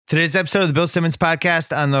Today's episode of the Bill Simmons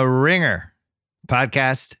podcast on the Ringer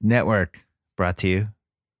Podcast Network, brought to you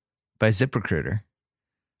by ZipRecruiter,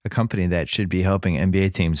 a company that should be helping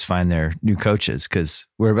NBA teams find their new coaches, because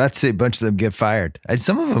we're about to see a bunch of them get fired. And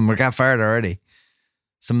some of them got fired already.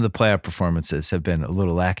 Some of the playoff performances have been a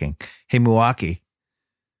little lacking. Hey, Milwaukee,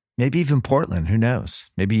 maybe even Portland, who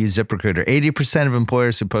knows? Maybe use ZipRecruiter. 80% of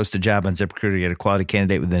employers who post a job on ZipRecruiter get a quality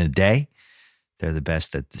candidate within a day. They're the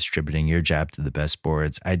best at distributing your job to the best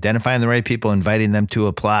boards, identifying the right people, inviting them to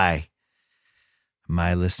apply.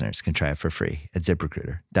 My listeners can try it for free at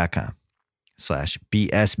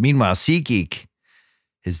ZipRecruiter.com/BS. Meanwhile, SeatGeek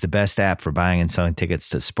is the best app for buying and selling tickets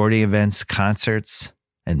to sporting events, concerts,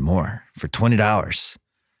 and more for $20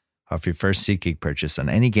 off your first SeatGeek purchase on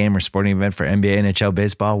any game or sporting event for NBA, NHL,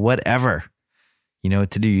 baseball, whatever. You know what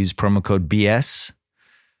to do. Use promo code BS.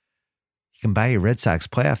 You can buy your Red Sox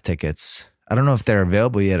playoff tickets. I don't know if they're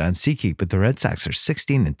available yet on SeatGeek, but the Red Sox are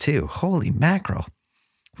 16-2. Holy mackerel.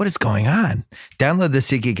 What is going on? Download the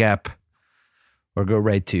SeatGeek app or go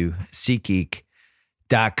right to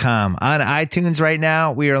SeatGeek.com. On iTunes right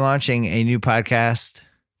now, we are launching a new podcast,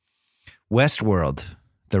 Westworld,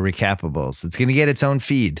 The Recapables. It's going to get its own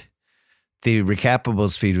feed. The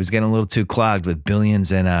Recapables feed was getting a little too clogged with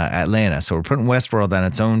Billions in Atlanta. So we're putting Westworld on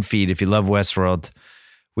its own feed. If you love Westworld,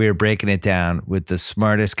 we are breaking it down with the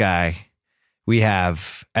smartest guy we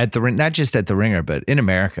have at the, not just at the Ringer, but in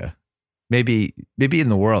America, maybe in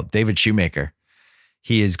the world, David Shoemaker.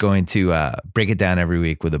 He is going to break it down every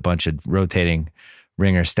week with a bunch of rotating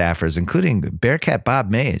Ringer staffers, including Bearcat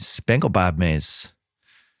Bob Mays, Bengal Bob Mays,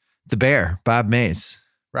 the Bear, Bob Mays,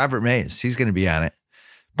 Robert Mays. He's going to be on it.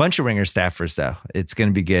 Bunch of Ringer staffers, though. It's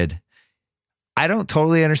going to be good. I don't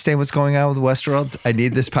totally understand what's going on with Westworld. I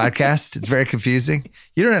need this podcast. It's very confusing.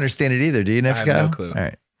 You don't understand it either, do you, Nefko? I have no clue. All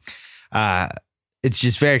right. It's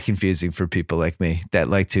just very confusing for people like me that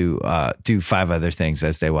like to do 5 other things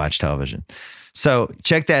as they watch television. So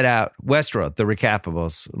check that out. Westworld, The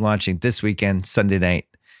Recapables, launching this weekend, Sunday night.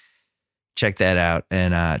 Check that out.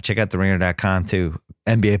 And check out theringer.com too.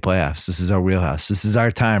 NBA playoffs. This is our wheelhouse. This is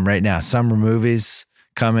our time right now. Summer movies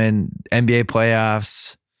coming, NBA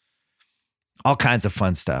playoffs, all kinds of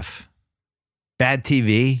fun stuff. Bad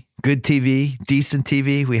TV, good TV, decent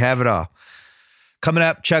TV. We have it all. Coming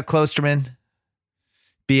up, Chuck Klosterman,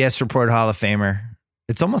 BS Report Hall of Famer.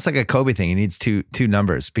 It's almost like a Kobe thing. He needs two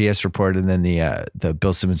numbers, BS Report and then the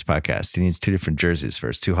Bill Simmons podcast. He needs 2 different jerseys for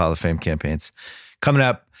his 2 Hall of Fame campaigns. Coming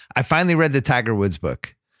up, I finally read the Tiger Woods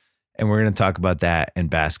book, and we're going to talk about that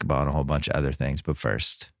and basketball and a whole bunch of other things. But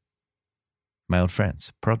first, my old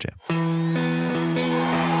friends, Pearl Jam.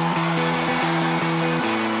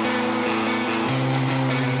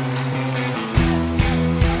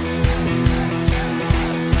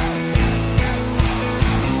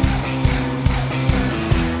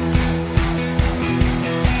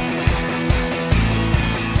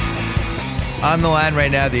 On the line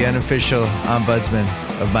right now, the unofficial ombudsman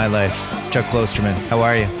of my life, Chuck Klosterman. How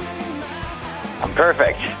are you? I'm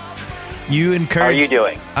perfect. How are you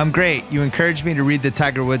doing? I'm great. You encouraged me to read the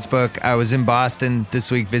Tiger Woods book. I was in Boston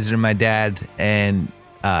this week visiting my dad and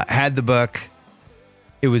had the book.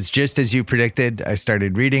 It was just as you predicted. I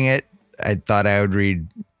started reading it. I thought I would read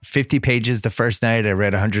 50 pages the first night. I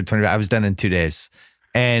read 120. I was done in 2 days.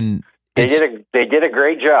 And they did a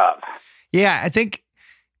great job. Yeah, I think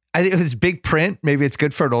it was big print. Maybe it's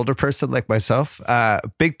good for an older person like myself.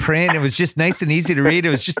 Big print. It was just nice and easy to read. It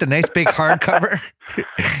was just a nice big hardcover.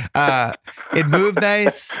 It moved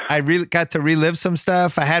nice. I really got to relive some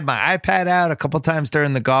stuff. I had my iPad out a couple times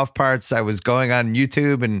during the golf parts. I was going on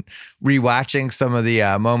YouTube and rewatching some of the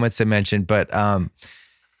moments I mentioned. But,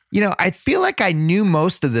 I feel like I knew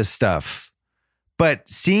most of this stuff. But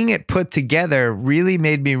seeing it put together really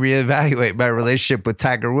made me reevaluate my relationship with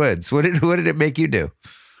Tiger Woods. What did it make you do?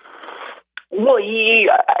 Well,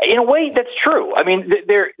 in a way, that's true. I mean,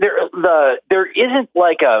 there isn't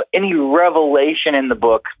like any revelation in the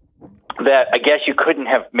book that I guess you couldn't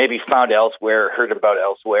have maybe found elsewhere, heard about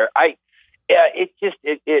elsewhere.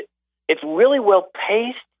 It's really well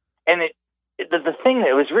paced, and the thing that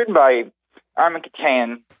it was written by Armen,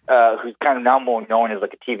 who's kind of now more known as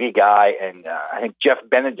like a TV guy, and I think Jeff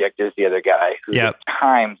Benedict is the other guy who's a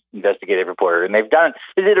Times investigative reporter, and they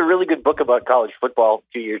did a really good book about college football a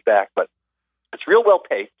few years back, but it's real well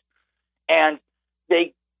paced, and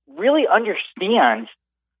they really understand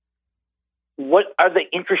what are the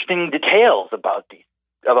interesting details about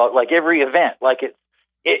like every event. Like it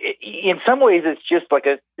in some ways it's just like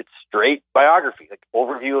it's straight biography, like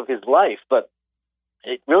overview of his life, but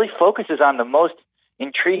it really focuses on the most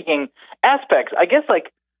intriguing aspects. I guess,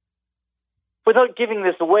 like, without giving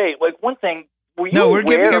this away, like one thing were you No, we're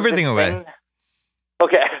aware giving of everything this away. thing?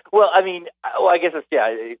 Okay. Well, I mean, I guess it's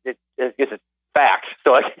I guess it's fact,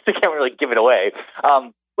 so I guess I can't really give it away.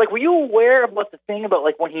 Like, were you aware about the thing about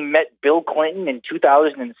like when he met Bill Clinton in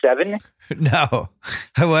 2007? No,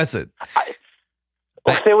 I wasn't.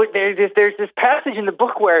 There's this passage in the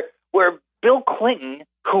book where Bill Clinton,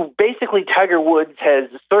 who basically Tiger Woods has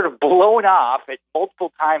sort of blown off at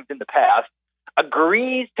multiple times in the past,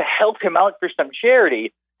 agrees to help him out for some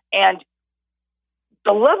charity, and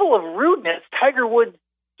the level of rudeness Tiger Woods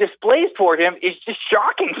displays toward him is just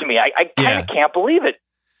shocking to me. I kind of can't believe it.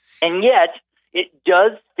 And yet, it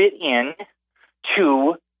does fit in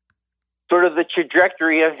to sort of the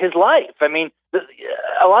trajectory of his life. I mean,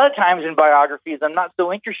 a lot of times in biographies, I'm not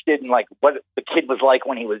so interested in like what the kid was like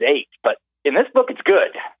when he was 8, but in this book, it's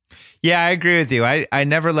good. Yeah, I agree with you. I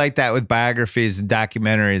never like that with biographies and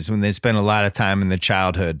documentaries when they spend a lot of time in the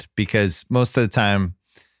childhood, because most of the time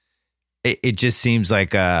it just seems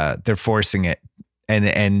like they're forcing it,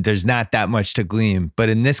 and there's not that much to glean. But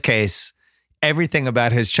in this case, everything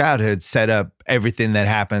about his childhood set up everything that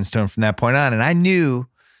happens to him from that point on. And I knew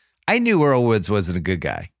Earl Woods wasn't a good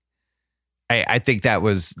guy. I think that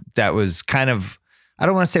was kind of, I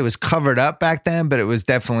don't want to say it was covered up back then, but it was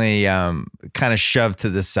definitely kind of shoved to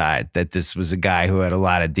the side that this was a guy who had a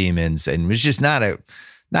lot of demons and was just not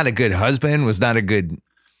a good husband, was not a good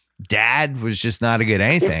dad, was just not a good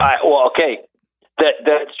anything. Okay,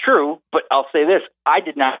 that's true, but I'll say this: I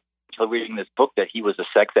did not, until reading this book, that he was a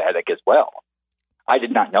sex addict as well. I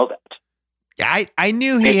did not know that. I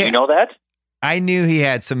knew he. Did you know that? I knew he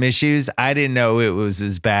had some issues. I didn't know it was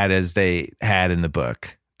as bad as they had in the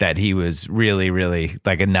book. That he was really, really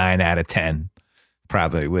like a 9 out of 10,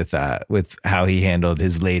 probably with how he handled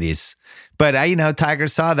his ladies. But Tiger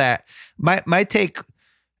saw that. My take,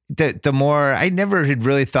 the more, I never had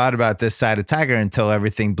really thought about this side of Tiger until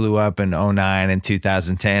everything blew up in 2009 and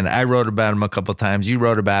 2010. I wrote about him a couple of times. You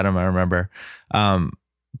wrote about him, I remember.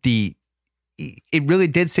 It really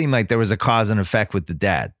did seem like there was a cause and effect with the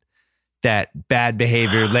dad. That bad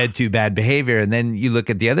behavior led to bad behavior. And then you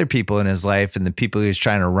look at the other people in his life and the people he was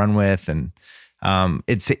trying to run with. And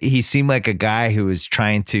he seemed like a guy who was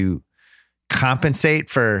trying to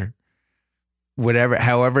compensate for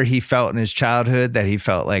however he felt in his childhood, that he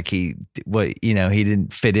felt like he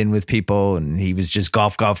didn't fit in with people and he was just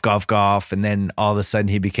golf. And then all of a sudden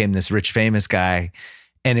he became this rich, famous guy.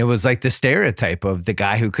 And it was like the stereotype of the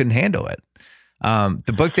guy who couldn't handle it.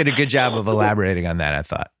 The book did a good job of elaborating on that, I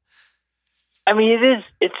thought. I mean,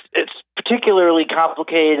 it's particularly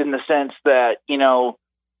complicated in the sense that,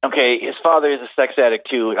 his father is a sex addict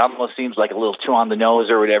too. It almost seems like a little too on the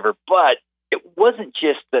nose or whatever, but it wasn't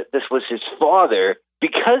just that this was his father.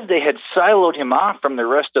 Because they had siloed him off from the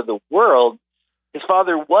rest of the world, his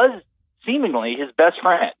father was seemingly his best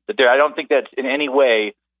friend. I don't think that's in any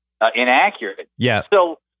way inaccurate. Yeah.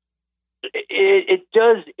 So it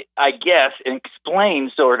does, I guess,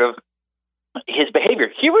 explain sort of his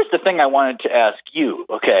behavior. Here was the thing I wanted to ask you.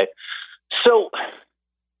 Okay. So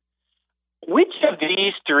which of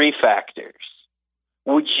these 3 factors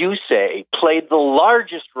would you say played the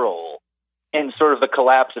largest role in sort of the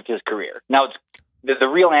collapse of his career? Now, the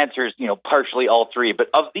real answer is, partially all 3, but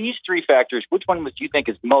of these 3 factors, which one would you think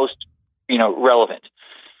is most, relevant?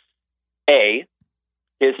 A,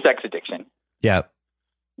 his sex addiction. Yeah.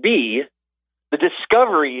 B, the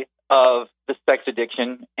discovery of the sex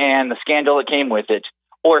addiction and the scandal that came with it,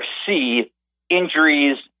 or C,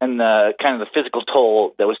 injuries and the kind of the physical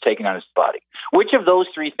toll that was taken on his body. Which of those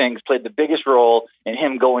 3 things played the biggest role in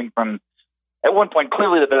him going from, at one point,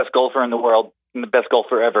 clearly the best golfer in the world and the best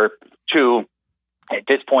golfer ever, to, at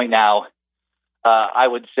this point now, I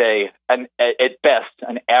would say, at best,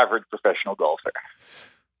 an average professional golfer?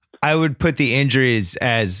 I would put the injuries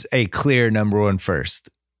as a clear number 1 first.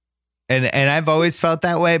 And I've always felt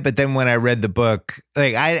that way. But then when I read the book,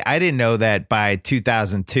 like I didn't know that by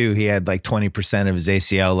 2002, he had like 20% of his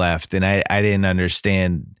ACL left. And I didn't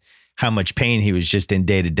understand how much pain he was just in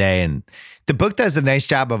day to day. And the book does a nice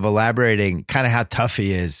job of elaborating kind of how tough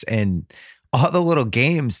he is and all the little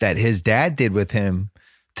games that his dad did with him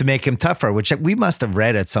to make him tougher, which we must have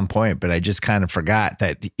read at some point, but I just kind of forgot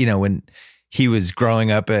that, when he was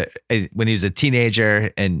growing up when he was a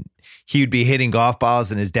teenager and he would be hitting golf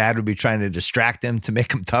balls and his dad would be trying to distract him to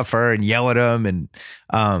make him tougher and yell at him. And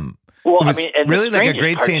it was really like a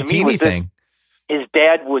great Santini thing. His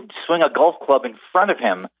dad would swing a golf club in front of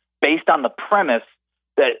him based on the premise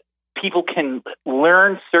that people can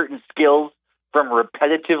learn certain skills from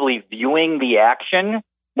repetitively viewing the action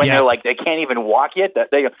when they're like, they can't even walk yet.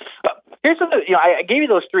 Here's something, I gave you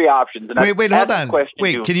those 3 options. And wait, hold on.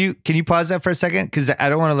 Wait, can you pause that for a second? Because I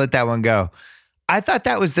don't want to let that one go. I thought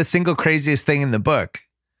that was the single craziest thing in the book.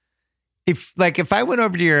 If I went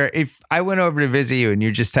over to visit you and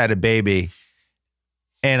you just had a baby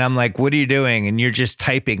and I'm like, what are you doing? And you're just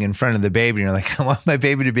typing in front of the baby and you're like, I want my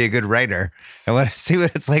baby to be a good writer. I want to see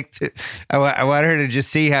what it's like I want her to just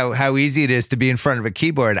see how easy it is to be in front of a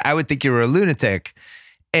keyboard. I would think you were a lunatic.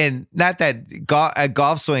 And not that a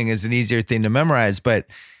golf swing is an easier thing to memorize, but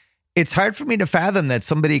it's hard for me to fathom that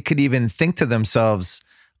somebody could even think to themselves,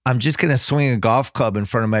 I'm just going to swing a golf club in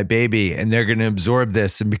front of my baby and they're going to absorb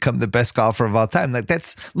this and become the best golfer of all time. Like,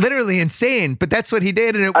 that's literally insane, but that's what he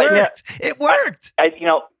did and it worked. It worked.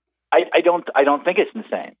 I don't think it's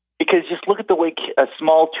insane, because just look at the way a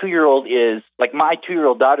small 2-year-old is, like my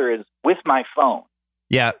 2-year-old daughter is with my phone.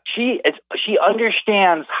 Yeah. She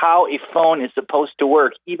understands how a phone is supposed to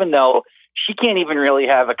work, even though she can't even really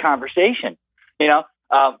have a conversation,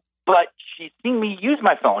 but she's seen me use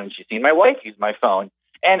my phone and she's seen my wife use my phone.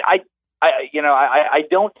 And I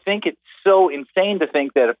don't think it's so insane to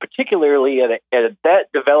think that, particularly at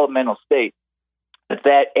that developmental state, at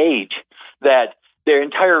that age, that their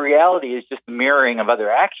entire reality is just the mirroring of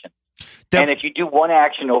other actions. And if you do one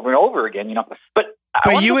action over and over again,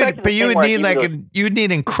 you would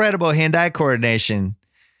need incredible hand-eye coordination.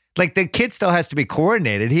 Like, the kid still has to be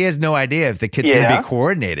coordinated. He has no idea if the kid's going to be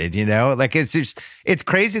coordinated, Like, it's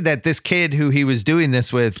crazy that this kid who he was doing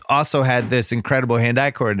this with also had this incredible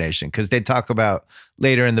hand-eye coordination, because they talk about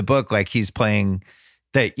later in the book, like, he's playing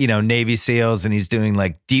the, Navy SEALs and he's doing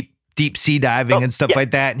like deep sea diving and stuff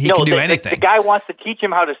like that. And he can do anything. The guy wants to teach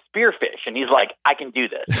him how to spearfish, and he's like, I can do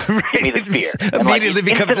this. Right. Give me the spear. Immediately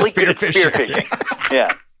becomes a spearfisher.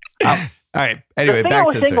 Yeah. All right. Anyway, the thing back I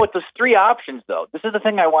was to saying with those 3 options, though, this is the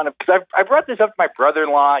thing I want to, because I brought this up to my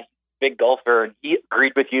brother-in-law, big golfer, and he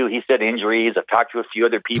agreed with you. He said injuries. I've talked to a few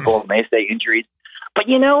other people, and they say injuries. But,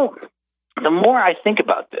 the more I think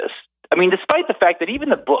about this, I mean, despite the fact that even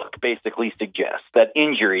the book basically suggests that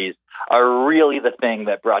injuries are really the thing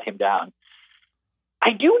that brought him down,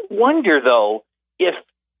 I do wonder, though, if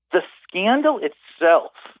the scandal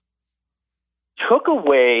itself took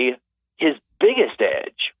away his biggest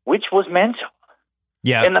edge, which was mental.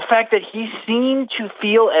 Yeah. And the fact that he seemed to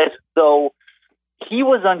feel as though he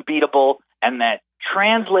was unbeatable, and that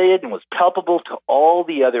translated and was palpable to all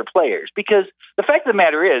the other players. Because the fact of the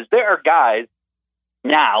matter is, there are guys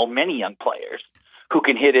now, many young players, who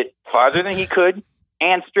can hit it farther than he could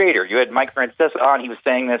and straighter. You had Mike Francesa on, he was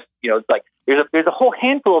saying this, it's like there's a whole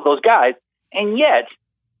handful of those guys, and yet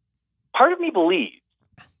part of me believes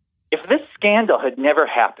if this scandal had never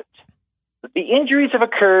happened, the injuries have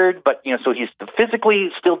occurred, but, so he's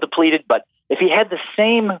physically still depleted. But if he had the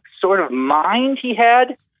same sort of mind he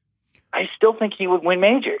had, I still think he would win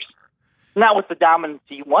majors. Not with the dominance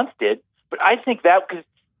he once did, but I think that, because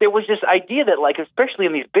there was this idea that, like, especially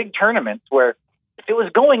in these big tournaments where if it was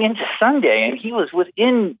going into Sunday and he was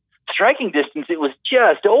within striking distance, it was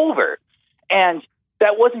just over. And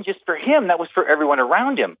that wasn't just for him, that was for everyone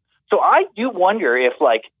around him. So I do wonder if,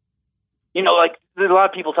 there's a lot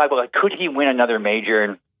of people talk about, like, could he win another major?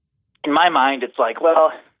 And in my mind, it's like,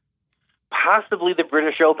 well, possibly the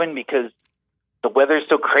British Open, because the weather's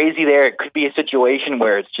so crazy there. It could be a situation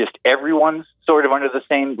where it's just everyone's sort of under the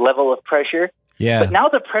same level of pressure. Yeah. But now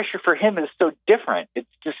the pressure for him is so different. It's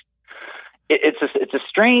just, it's a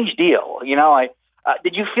strange deal.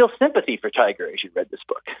 Did you feel sympathy for Tiger as you read this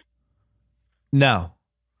book? No,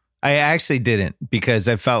 I actually didn't, because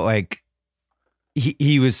I felt like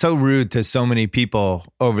he was so rude to so many people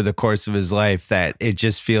over the course of his life that it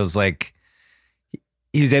just feels like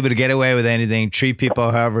he was able to get away with anything, treat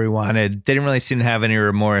people however he wanted. Didn't really seem to have any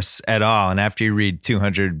remorse at all. And after you read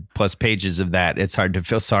 200 plus pages of that, it's hard to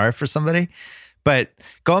feel sorry for somebody. But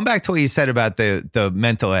going back to what you said about the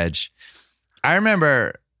mental edge, I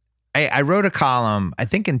remember I wrote a column, I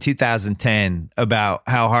think in 2010, about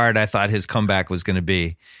how hard I thought his comeback was going to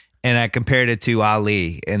be. And I compared it to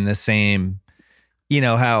Ali in the same,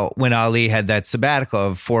 how when Ali had that sabbatical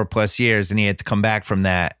of 4+ years and he had to come back from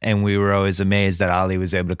that. And we were always amazed that Ali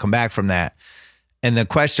was able to come back from that. And the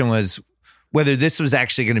question was whether this was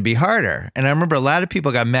actually going to be harder. And I remember a lot of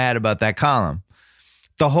people got mad about that column.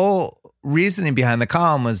 The whole reasoning behind the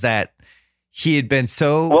column was that he had been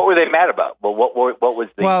so... What were they mad about? Well, what was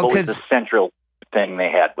the central thing they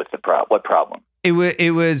had with what problem? It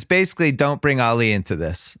was basically, don't bring Ali into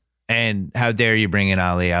this. And how dare you bring in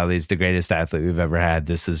Ali? Ali's the greatest athlete we've ever had.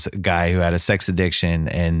 This is a guy who had a sex addiction,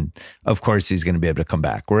 and of course he's going to be able to come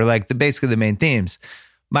back. We're like basically the main themes.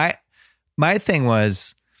 My thing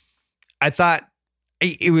was, I thought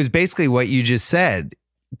it was basically what you just said.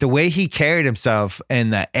 the way he carried himself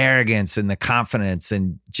and the arrogance and the confidence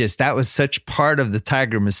and just that was such part of the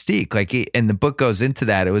Tiger mystique. Like and the book goes into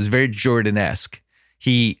that. It was very Jordan-esque.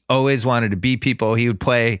 He always wanted to beat people. He would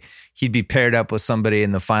play. He'd be paired up with somebody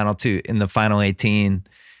in the final 18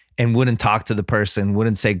 and wouldn't talk to the person,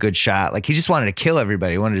 wouldn't say good shot. Like he just wanted to kill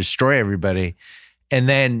everybody. He wanted to destroy everybody. And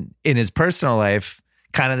then in his personal life,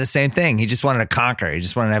 kind of the same thing. He just wanted to conquer. He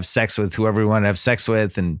just wanted to have sex with whoever he wanted to have sex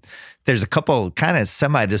with. And there's a couple kind of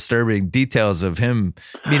semi-disturbing details of him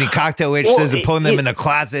meeting cocktail waitresses and pulling them into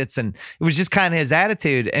closets. And it was just kind of his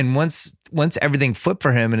attitude. And once everything flipped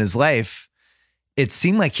for him in his life, it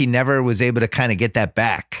seemed like he never was able to kind of get that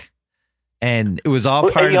back. And it was all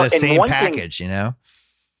part of the same package, you know?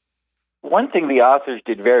 One thing the authors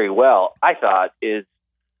did very well, I thought, is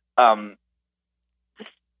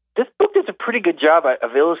this book does a pretty good job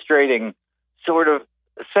of illustrating sort of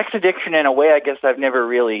sex addiction in a way I guess I've never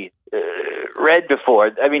really read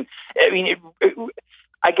before. I mean,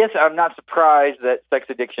 I guess I'm not surprised that sex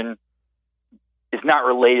addiction is not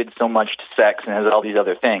related so much to sex and has all these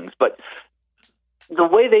other things, but the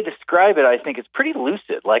way they describe it, I think, is pretty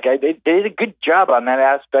lucid. Like they did a good job on that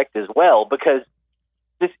aspect as well, because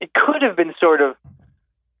it could have been sort of,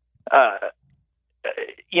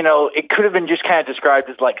 it could have been just kind of described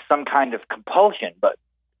as like some kind of compulsion, but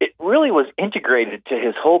it really was integrated to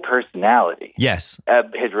his whole personality. Yes.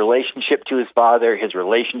 His relationship to his father, his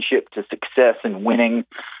relationship to success and winning,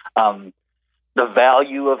 the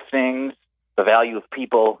value of things, the value of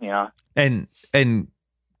people, and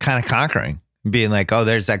kind of conquering. Being like, oh,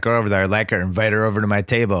 there's that girl over there. I like her. Invite her over to my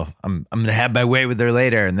table. I'm going to have my way with her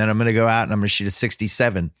later. And then I'm going to go out and I'm going to shoot a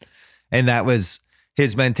 67. And that was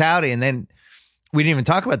his mentality. And then we didn't even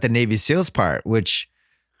talk about the Navy SEALs part, which,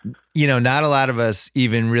 not a lot of us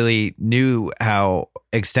even really knew how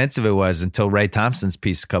extensive it was until Ray Thompson's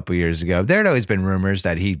piece a couple years ago. There had always been rumors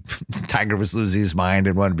that Tiger was losing his mind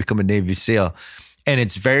and wanted to become a Navy SEAL. And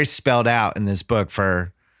it's very spelled out in this book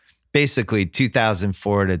for basically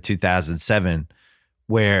 2004 to 2007,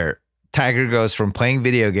 where Tiger goes from playing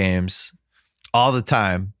video games all the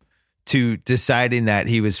time to deciding that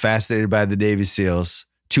he was fascinated by the Navy SEALs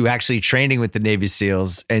to actually training with the Navy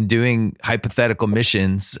SEALs and doing hypothetical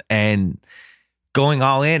missions and going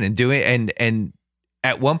all in and doing, and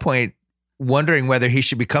at one point wondering whether he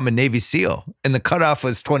should become a Navy SEAL. And the cutoff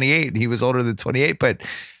was 28 and he was older than 28, but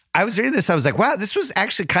I was reading this. I was like, wow, this was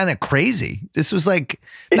actually kind of crazy. This was like,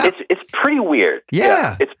 it's pretty weird.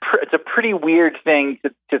 Yeah. It's a pretty weird thing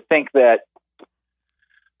to think that,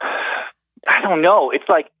 I don't know. It's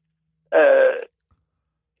like, because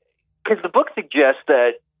the book suggests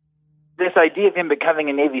that this idea of him becoming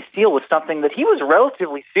a Navy SEAL was something that he was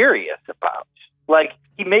relatively serious about. Like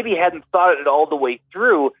he maybe hadn't thought it all the way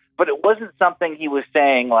through, but it wasn't something he was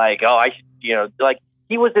saying like, oh, I should, like,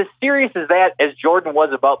 he was as serious as that as Jordan was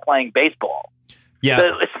about playing baseball.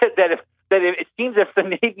 Yeah. That it seems if the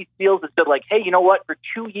Navy SEALs had said like, hey, you know what? For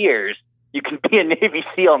 2 years, you can be a Navy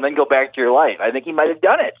SEAL and then go back to your life. I think he might have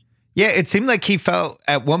done it. Yeah. It seemed like he felt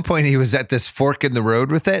at one point he was at this fork in the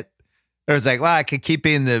road with it. It was like, well, I could keep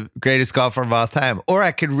being the greatest golfer of all time, or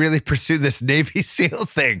I could really pursue this Navy SEAL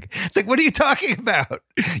thing. It's like, what are you talking about?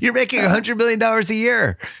 You're making $100 million a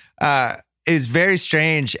year. It was very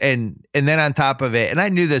strange. And then on top of it, and I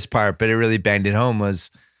knew this part, but it really banged it home, was,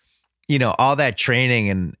 all that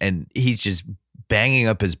training and he's just banging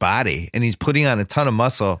up his body and he's putting on a ton of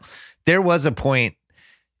muscle. There was a point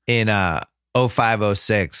in 05,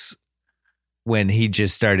 06 when he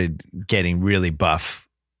just started getting really buff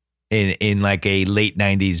in like a late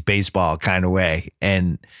 90s baseball kind of way.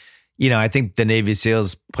 And, I think the Navy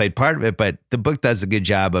SEALs played part of it, but the book does a good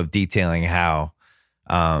job of detailing how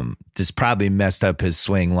this probably messed up his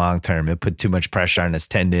swing long term. It put too much pressure on his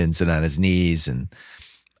tendons and on his knees and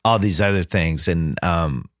all these other things. And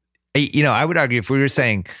I would argue, if we were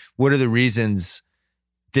saying what are the reasons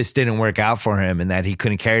this didn't work out for him and that he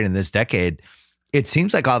couldn't carry it in this decade, it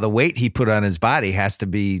seems like all the weight he put on his body has to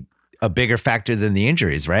be a bigger factor than the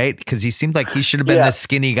injuries, right? Because he seemed like he should have been this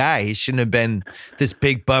skinny guy. He shouldn't have been this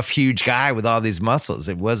big, buff, huge guy with all these muscles.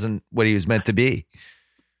 It wasn't what he was meant to be.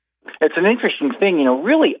 It's an interesting thing,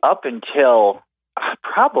 really up until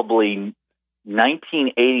probably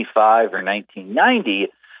 1985 or 1990,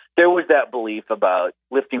 there was that belief about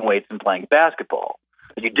lifting weights and playing basketball.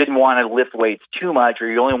 You didn't want to lift weights too much,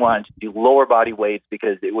 or you only wanted to do lower body weights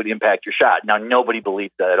because it would impact your shot. Now, nobody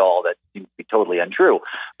believes that at all. That seems to be totally untrue.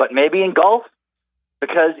 But maybe in golf,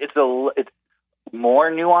 because it's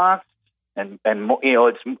more nuanced and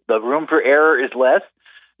it's the room for error is less.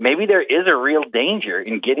 Maybe there is a real danger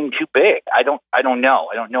in getting too big. I don't know.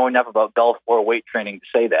 I don't know enough about golf or weight training to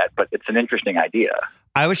say that, but it's an interesting idea.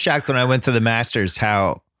 I was shocked when I went to the Masters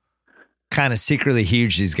how kind of secretly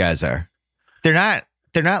huge these guys are. They're not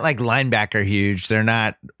like linebacker huge. They're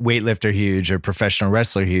not weightlifter huge or professional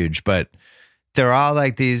wrestler huge, but they're all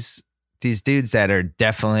like these dudes that are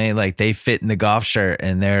definitely like they fit in the golf shirt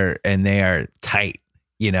and they are tight.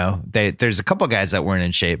 You know, there's a couple guys that weren't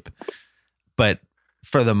in shape, but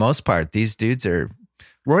for the most part, these dudes are.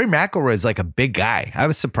 Rory McIlroy is like a big guy. I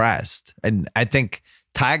was surprised, and I think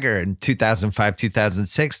Tiger in 2005,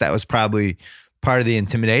 2006, that was probably part of the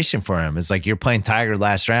intimidation for him. It's like you're playing Tiger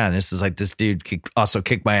last round. This is like this dude could also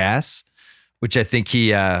kick my ass, which I think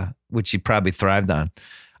he probably thrived on.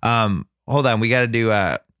 Hold on, we got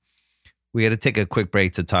to take a quick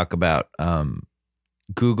break to talk about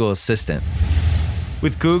Google Assistant.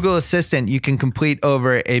 With Google Assistant, you can complete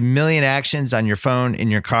over 1 million actions on your phone, in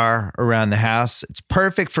your car, around the house. It's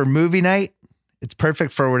perfect for movie night. It's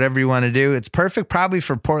perfect for whatever you want to do. It's perfect probably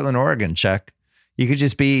for Portland, Oregon, Chuck. You could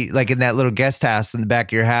just be like in that little guest house in the back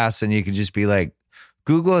of your house, and you could just be like,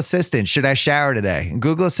 Google Assistant, should I shower today? And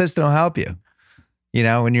Google Assistant will help you, you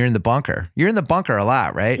know, when you're in the bunker. You're in the bunker a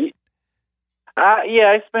lot, right?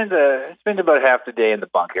 Yeah, I spend about half the day in the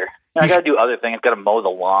bunker. I got to do other things. Got to mow the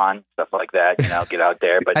lawn, stuff like that. You know, get out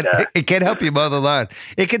there. But it can't help you mow the lawn.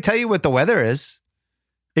 It can tell you what the weather is.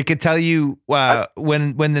 It could tell you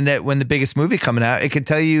when the biggest movie coming out. It could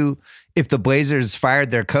tell you if the Blazers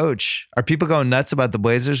fired their coach. Are people going nuts about the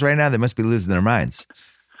Blazers right now? They must be losing their minds.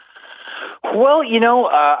 Well, you know,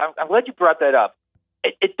 I'm glad you brought that up.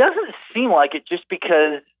 It doesn't seem like it just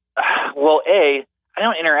because, well, A, I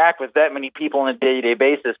don't interact with that many people on a day-to-day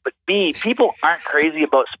basis, but B, people aren't crazy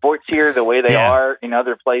about sports here the way they are in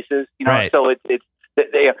other places. You know, right. So it's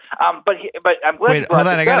they. But I'm glad you brought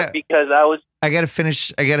this up because I gotta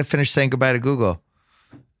finish saying goodbye to Google.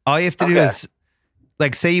 All you have to do is,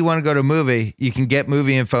 like, say you want to go to a movie, you can get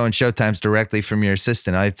movie info and showtimes directly from your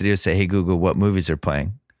assistant. All you have to do is say, "Hey Google, what movies are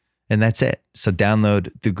playing?" And that's it. So download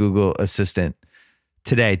the Google Assistant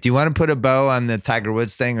today. Do you want to put a bow on the Tiger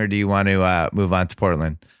Woods thing, or do you want to move on to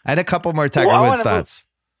Portland? I had a couple more Tiger Woods thoughts.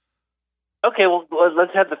 Okay, well,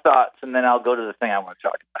 let's have the thoughts, and then I'll go to the thing I want to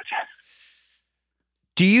talk about.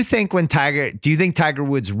 Do you think Tiger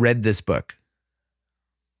Woods read this book?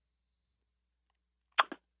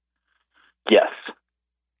 Yes.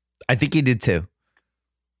 I think he did too.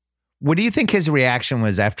 What do you think his reaction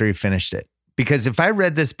was after he finished it? Because if I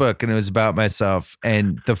read this book and it was about myself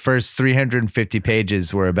and the first 350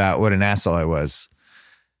 pages were about what an asshole I was,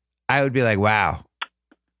 I would be like, wow.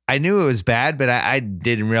 I knew it was bad, but I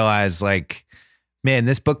didn't realize, like, man,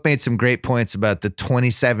 this book made some great points about the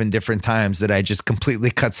 27 different times that I just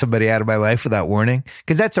completely cut somebody out of my life without warning.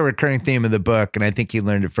 Because that's a recurring theme of the book. And I think he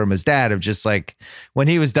learned it from his dad of just like, when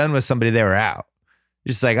he was done with somebody, they were out.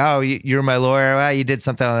 Just like, oh, you're my lawyer. Well, you did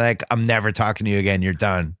something like, I'm never talking to you again. You're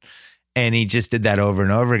done. And he just did that over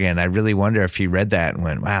and over again. I really wonder if he read that and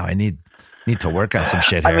went, wow, I need to work on some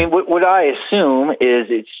shit here. I mean, what I assume is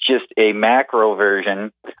it's just a macro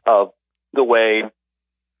version of the way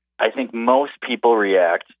I think most people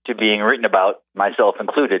react to being written about, myself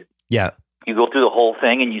included. Yeah. You go through the whole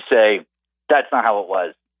thing and you say, that's not how it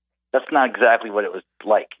was. That's not exactly what it was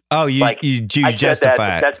like. Oh, you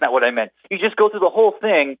justify it. That's not what I meant. You just go through the whole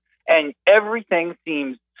thing and everything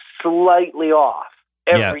seems slightly off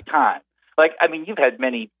every time. Like, I mean, you've had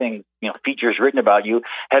many things, features written about you.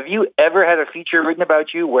 Have you ever had a feature written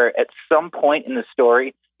about you where at some point in the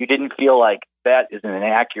story you didn't feel like that is an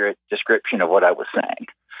accurate description of what I was saying?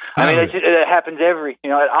 I mean, it happens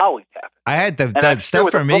it always happens. I had that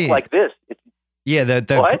stuff for me. Book like this.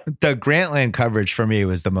 The Grantland coverage for me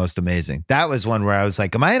was the most amazing. That was one where I was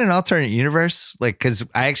like, am I in an alternate universe? Like, because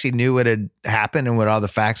I actually knew what had happened and what all the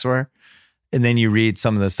facts were. And then you read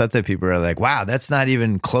some of the stuff that people are like, wow, that's not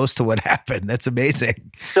even close to what happened. That's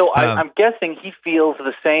amazing. So I'm guessing he feels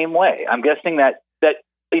the same way. I'm guessing that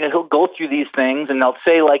he'll go through these things and they'll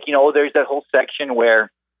say, like, there's that whole section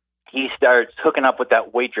where he starts hooking up with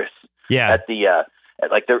that waitress at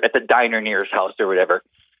the diner near his house or whatever.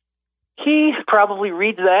 He probably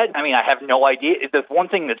reads that. I mean, I have no idea. The one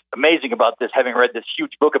thing that's amazing about this, having read this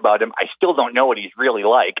huge book about him, I still don't know what he's really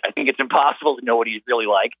like. I think it's impossible to know what he's really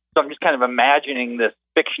like. So I'm just kind of imagining this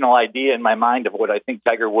fictional idea in my mind of what I think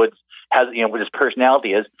Tiger Woods has, what his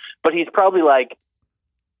personality is. But he's probably like,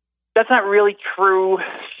 that's not really true.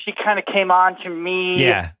 She kind of came on to me.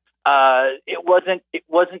 Yeah. It wasn't,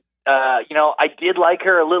 I did like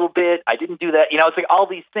her a little bit. I didn't do that. It's like all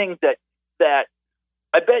these things that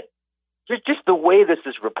I bet just the way this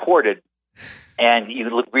is reported, and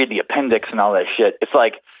you read the appendix and all that shit, it's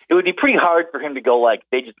like, it would be pretty hard for him to go like,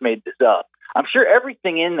 they just made this up. I'm sure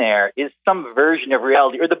everything in there is some version of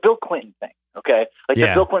reality, or the Bill Clinton thing. Okay, like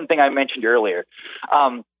the Bill Clinton thing I mentioned earlier.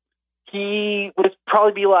 He would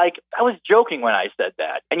probably be like, I was joking when I said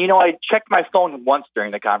that. And, I checked my phone once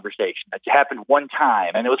during the conversation. It happened one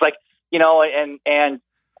time. And it was like,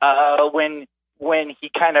 when he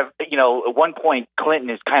kind of, at one point, Clinton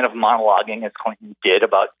is kind of monologuing, as Clinton did,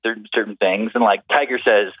 about certain things. And like Tiger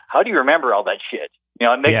says, how do you remember all that shit?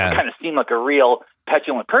 It makes him kind of seem like a real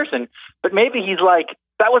petulant person. But maybe he's like,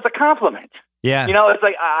 that was a compliment. Yeah. It's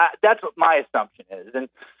like, that's what my assumption is. And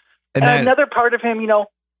another part of him,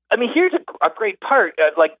 here's a great part,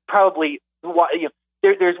 probably why,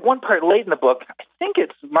 there's one part late in the book. I think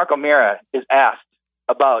it's Mark O'Meara is asked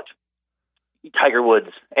about Tiger Woods,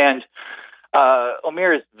 and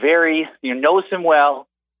O'Meara is very, knows him well,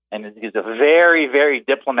 and he's a very, very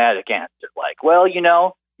diplomatic answer. Like, well,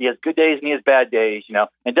 he has good days and he has bad days,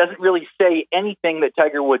 and doesn't really say anything that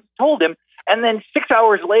Tiger Woods told him. And then 6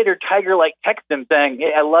 hours later, Tiger texts him saying,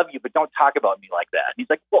 "Hey, I love you, but don't talk about me like that." And he's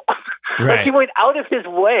like, "Well," right. He went out of his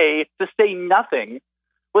way to say nothing.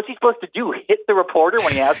 What's he supposed to do? Hit the reporter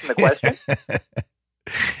when he asks him the question?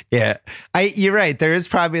 Yeah, you're right. There is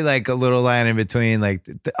probably a little line in between,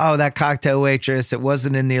 that cocktail waitress. It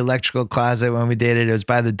wasn't in the electrical closet when we did it. It was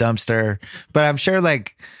by the dumpster. But I'm sure,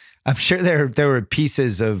 there were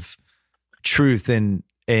pieces of truth in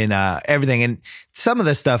everything, and some of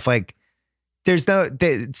the stuff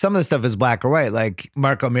some of the stuff is black or white. Like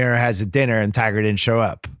Mark O'Meara has a dinner and Tiger didn't show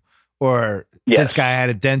up, or this guy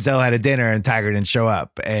Denzel had a dinner and Tiger didn't show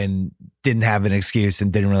up and didn't have an excuse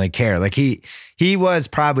and didn't really care. Like he was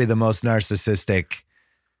probably the most narcissistic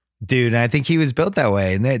dude. And I think he was built that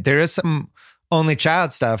way. And there is some only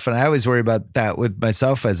child stuff. And I always worry about that with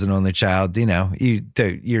myself as an only child.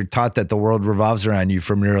 You're taught that the world revolves around you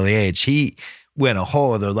from an early age. He went a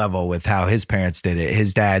whole other level with how his parents did it.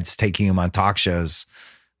 His dad's taking him on talk shows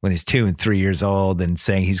when he's 2 and 3 years old and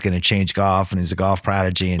saying he's going to change golf and he's a golf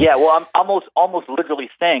prodigy. And, I'm almost literally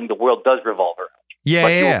saying the world does revolve around you.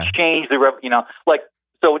 Yeah. You'll change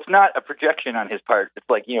so it's not a projection on his part. It's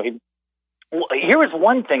like, here was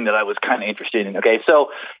one thing that I was kind of interested in. Okay.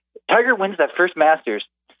 So Tiger wins that first Masters,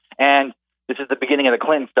 and this is the beginning of the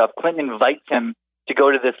Clinton stuff. Clinton invites him to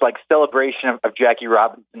go to this celebration of Jackie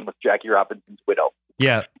Robinson with Jackie Robinson's widow.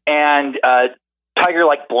 Yeah. And Tiger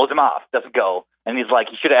blows him off, doesn't go. And he's like,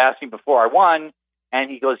 he should have asked me before I won.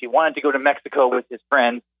 And he goes, he wanted to go to Mexico with his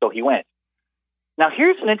friends, so he went. Now,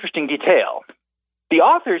 here's an interesting detail. The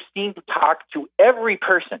authors seem to talk to every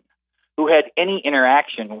person who had any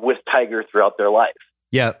interaction with Tiger throughout their life.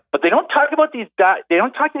 Yeah. But they don't talk about these guys. They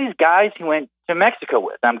don't talk to these guys he went to Mexico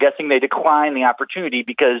with. I'm guessing they declined the opportunity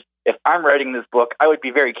because if I'm writing this book, I would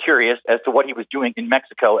be very curious as to what he was doing in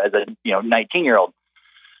Mexico as a 19-year-old.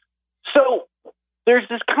 So there's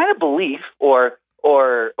this kind of belief or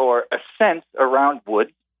a sense around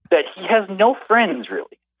Woods that he has no friends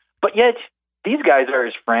really, but yet these guys are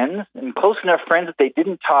his friends and close enough friends that they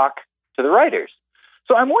didn't talk to the writers.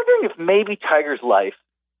 So I'm wondering if maybe Tiger's life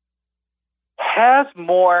has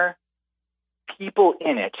more people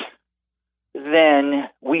in it than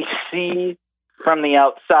we see from the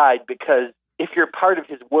outside, because if you're part of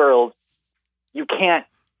his world, you can't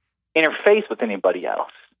interface with anybody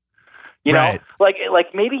else. You know,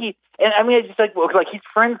 like maybe he, and I mean, it's just like he's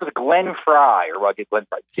friends with Glenn Fry or Glenn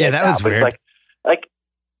Fry. Yeah, that was weird. Like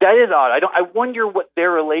that is odd. I wonder what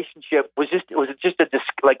their relationship was. Was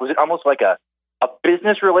it almost like a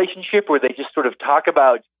business relationship where they just sort of talk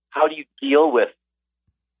about how do you deal with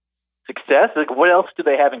success? Like, what else do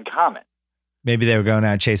they have in common? Maybe they were going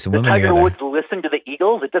out chasing women together. Tiger Woods listen to the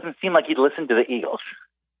Eagles? It doesn't seem like he'd listen to the Eagles.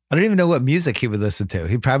 I don't even know what music he would listen to.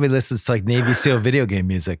 He probably listens to Navy SEAL video game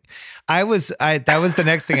music. That was the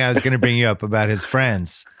next thing I was going to bring you up about his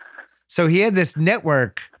friends. So he had this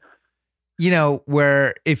network,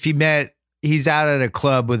 where if he's out at a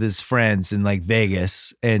club with his friends in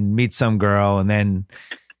Vegas and meets some girl, and then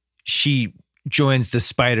she joins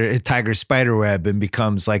the Tiger Spiderweb and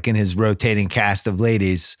becomes in his rotating cast of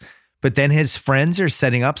ladies. But then his friends are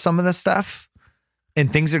setting up some of the stuff.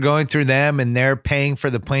 And things are going through them, and they're paying for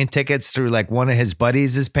the plane tickets through one of his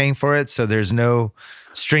buddies is paying for it. So there's no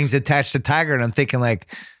strings attached to Tiger. And I'm thinking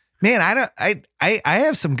man, I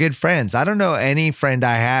have some good friends. I don't know any friend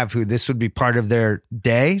I have who this would be part of their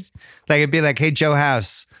day. It'd be hey, Joe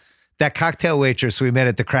House, that cocktail waitress we met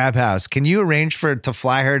at the Crab House, can you arrange to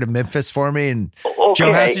fly her to Memphis for me? And okay,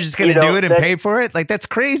 Joe House is just going to do it and pay for it. That's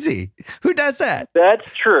crazy. Who does that? That's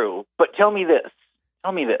true. But tell me this.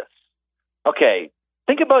 Okay.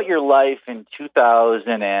 Think about your life in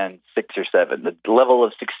 2006 or 7, the level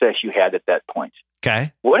of success you had at that point.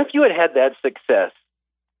 Okay. What if you had that success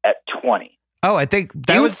at 20? Oh, I think that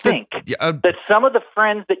Do you was think that some of the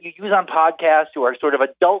friends that you use on podcasts who are sort of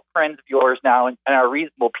adult friends of yours now and are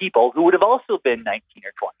reasonable people who would have also been 19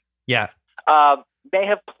 or 20 yeah. May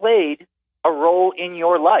have played a role in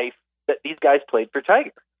your life that these guys played for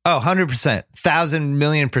Tiger? Oh, 100%,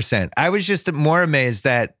 1,000,000,000%. I was just more amazed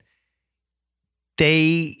that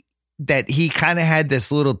he kind of had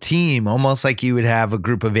this little team, almost like you would have a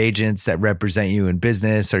group of agents that represent you in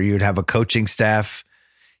business, or you would have a coaching staff.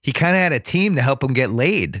 He kind of had a team to help him get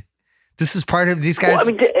laid. This is part of these guys. Well,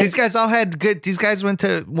 I mean, these guys all had good. These guys one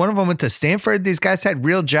of them went to Stanford. These guys had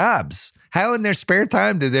real jobs. How in their spare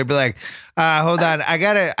time did they be like, hold on, I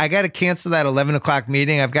gotta cancel that 11 o'clock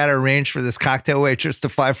meeting. I've got to arrange for this cocktail waitress to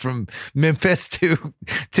fly from Memphis to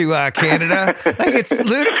Canada. Like, it's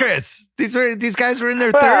ludicrous. These guys were in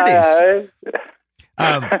their 30s.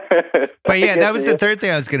 But yeah, that was the third thing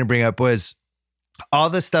I was going to bring up was all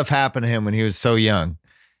this stuff happened to him when he was so young.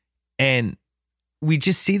 And we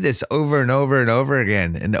just see this over and over and over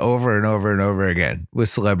again and over and over and over again with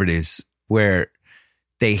celebrities where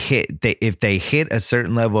if they hit a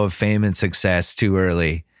certain level of fame and success too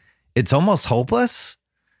early, it's almost hopeless.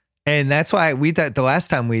 And that's why we thought the last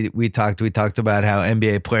time we talked about how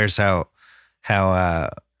NBA players, how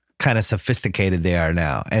kind of sophisticated they are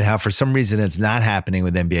now, and how for some reason it's not happening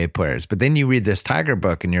with NBA players. But then you read this Tiger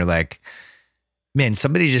book and you're like, man,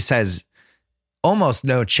 somebody just has almost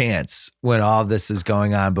no chance when all this is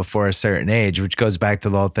going on before a certain age, which goes back to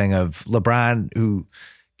the whole thing of LeBron, who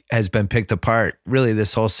has been picked apart really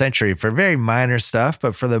this whole century for very minor stuff,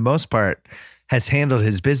 but for the most part has handled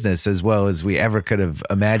his business as well as we ever could have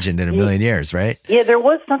imagined in a million years, right? Yeah, it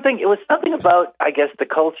was something about, I guess, the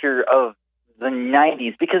culture of the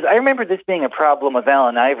 90s, because I remember this being a problem with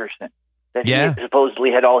Allen Iverson, that he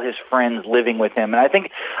supposedly had all his friends living with him. And I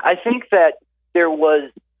think that there was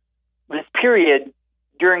this period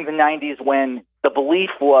during the 90s when the belief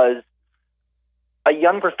was a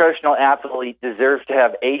young professional athlete deserves to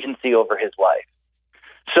have agency over his life.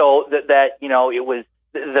 So that it was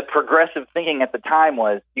the progressive thinking at the time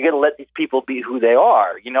was you got to let these people be who they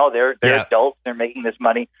are. They're adults, they're making this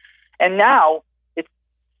money. And now it's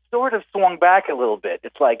sort of swung back a little bit.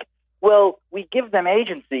 It's like, well, we give them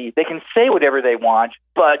agency. They can say whatever they want,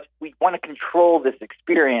 but we want to control this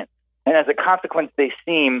experience. And as a consequence, they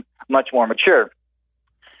seem much more mature.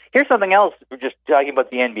 Here's something else. We're just talking about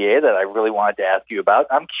the NBA that I really wanted to ask you about.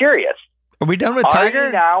 I'm curious. Are we done with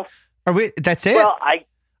Tiger? Now? Are we? That's it? Well, I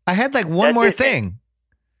had like one more thing.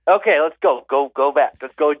 Okay, let's go. Go back.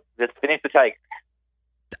 Let's go. Let's finish the Tiger.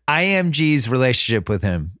 IMG's relationship with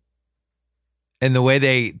him and the way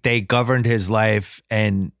they governed his life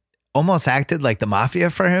and almost acted like the mafia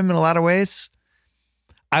for him in a lot of ways.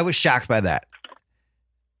 I was shocked by that.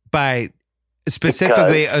 By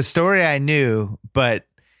specifically a story I knew, but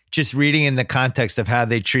just reading in the context of how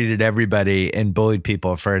they treated everybody and bullied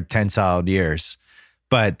people for 10 solid years.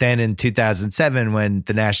 But then in 2007, when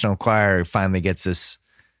the National Enquirer finally gets this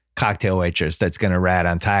cocktail waitress that's going to rat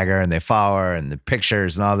on Tiger and they follow her and the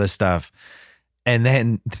pictures and all this stuff. And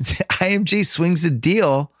then IMG swings a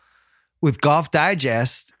deal with Golf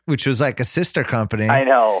Digest, which was like a sister company. I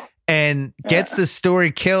know. And gets the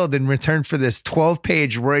story killed in return for this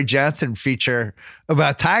 12-page Roy Johnson feature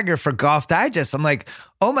about Tiger for Golf Digest. I'm like,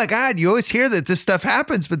 oh my God, you always hear that this stuff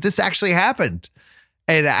happens, but this actually happened.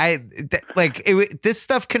 And this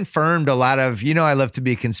stuff confirmed a lot of, I love to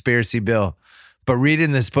be a conspiracy Bill, but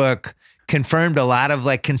reading this book confirmed a lot of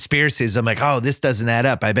like conspiracies. I'm like, oh, this doesn't add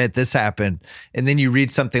up. I bet this happened. And then you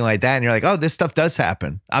read something like that and you're like, oh, this stuff does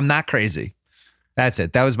happen. I'm not crazy. That's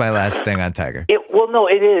it. That was my last thing on Tiger. No,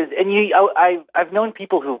 it is. And I've known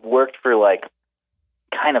people who've worked for like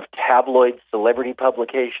kind of tabloid celebrity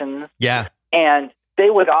publications. Yeah. And they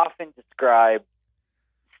would often describe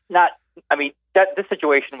this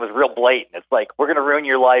situation was real blatant. It's like, we're going to ruin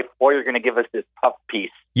your life or you're going to give us this puff piece.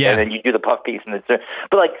 Yeah. And then you do the puff piece. But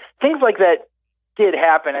like things like that did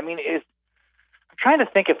happen. I mean, I'm trying to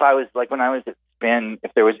think if I was like, when I was at Spin,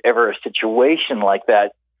 if there was ever a situation like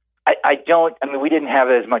that. We didn't have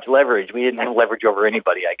as much leverage. We didn't have leverage over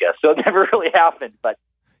anybody, I guess. So it never really happened. But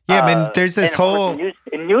yeah, there's this whole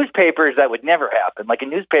in newspapers that would never happen. Like in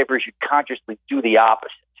newspapers, you consciously do the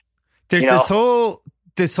opposite. There's this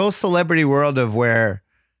whole celebrity world of where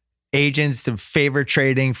agents favor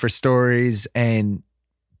trading for stories and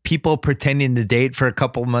people pretending to date for a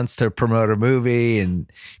couple months to promote a movie,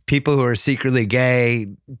 and people who are secretly gay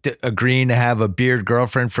agreeing to have a beard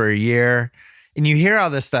girlfriend for a year. And you hear all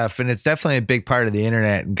this stuff, and it's definitely a big part of the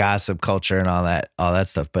internet and gossip culture and all that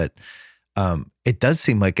stuff. But it does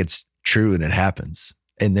seem like it's true and it happens.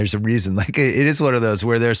 And there's a reason. Like it is one of those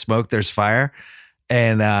where there's smoke, there's fire.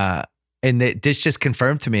 And And this just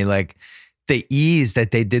confirmed to me like the ease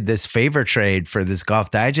that they did this favor trade for this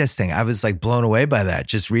Golf Digest thing. I was like blown away by that.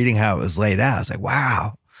 Just reading how it was laid out. I was like,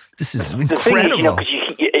 wow, this is incredible. The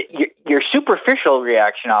thing is, your superficial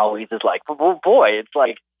reaction always is like, oh boy, it's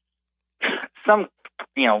like some,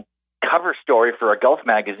 cover story for a golf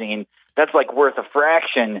magazine that's like worth a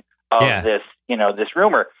fraction of this, this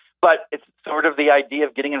rumor. But it's sort of the idea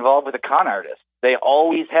of getting involved with a con artist. They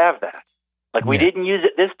always have that. Like, we didn't use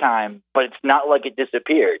it this time, but it's not like it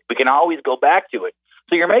disappeared. We can always go back to it.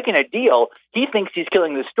 So you're making a deal. He thinks he's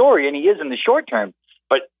killing the story, and he is in the short term.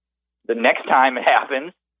 But the next time it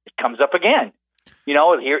happens, it comes up again.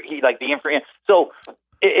 Here he like the info. So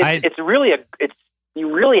it's really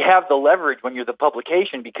you really have the leverage when you're the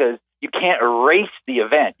publication because you can't erase the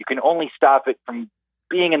event. You can only stop it from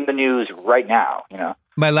being in the news right now.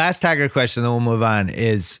 My last Tiger question, then we'll move on,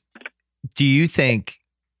 is: do you think?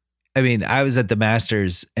 I mean, I was at the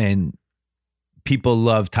Masters and people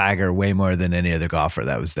love Tiger way more than any other golfer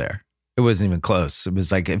that was there. It wasn't even close. It was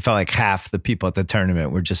like, it felt like half the people at the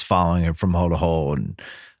tournament were just following it from hole to hole. And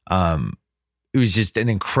it was just an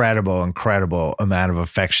incredible, incredible amount of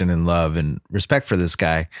affection and love and respect for this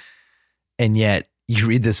guy. And yet you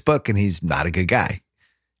read this book and he's not a good guy.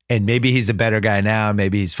 And maybe he's a better guy now.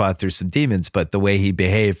 Maybe he's fought through some demons, but the way he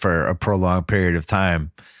behaved for a prolonged period of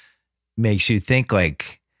time makes you think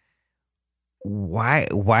like, why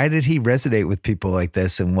did he resonate with people like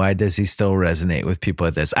this? And why does he still resonate with people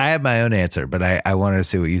like this? I have my own answer, but I wanted to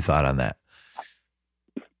see what you thought on that.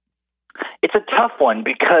 It's a tough one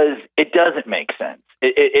because it doesn't make sense.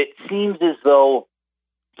 It seems as though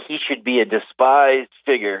he should be a despised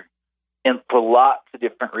figure for lots of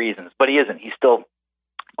different reasons, but he isn't. He's still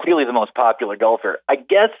clearly the most popular golfer. I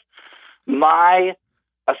guess my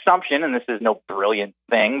assumption, and this is no brilliant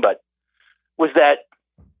thing, but was that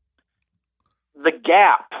the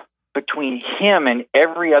gap between him and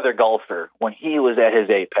every other golfer when he was at his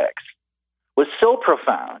apex was so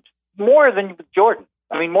profound, more than Jordan.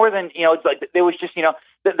 I mean, more than, it's like there was just,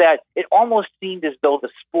 that it almost seemed as though the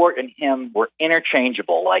sport and him were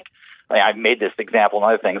interchangeable. Like, I've made this example and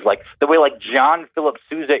other things, like the way like John Philip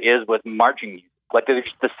Sousa is with marching music. Like they're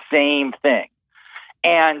just the same thing.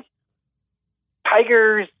 And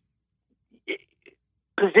Tiger's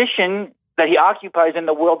position that he occupies in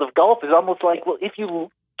the world of golf is almost like, well, if you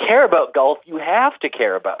care about golf, you have to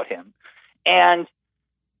care about him. And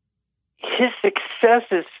his success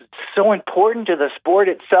is so important to the sport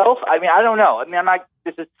itself. I mean, I don't know. I mean,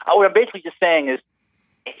 what I'm basically just saying is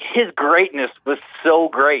his greatness was so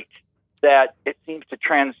great that it seems to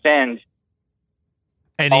transcend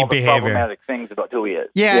any all the behavior, problematic things about who he is.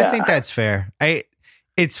 Yeah, I think that's fair.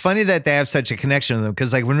 It's funny that they have such a connection with him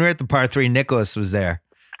because, like, when we were at the par 3, Nicklaus was there.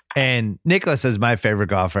 And Nicklaus is my favorite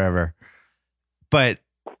golfer ever, but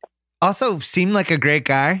also seemed like a great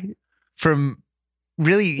guy. From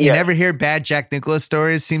really, you never hear bad Jack Nicklaus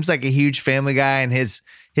stories. Seems like a huge family guy, and his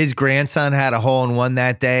grandson had a hole-in-one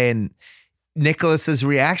that day. And Nicklaus's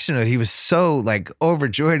reaction to it, he was so like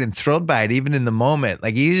overjoyed and thrilled by it, even in the moment.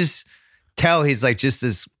 Like you just tell he's like just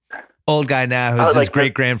this old guy now who's his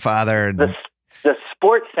great grandfather. And the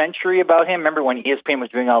sports century about him. Remember when ESPN was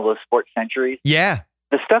doing all those sports centuries? Yeah.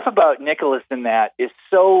 The stuff about Nicklaus in that is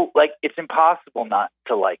so, like, it's impossible not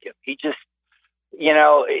to like him. He just,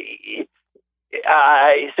 so he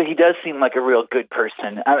does seem like a real good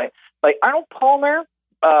person. I mean, like Arnold Palmer,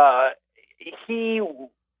 if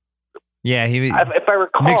I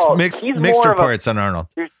recall, mixed reports on Arnold.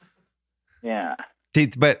 Yeah.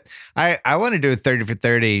 But I want to do a 30 for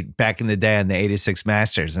 30 back in the day on the 86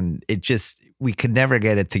 Masters, and we could never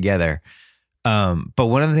get it together. But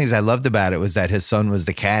one of the things I loved about it was that his son was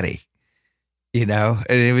the caddy, and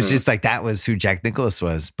it was just like, that was who Jack Nicklaus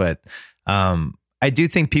was. But, I do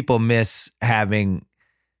think people miss having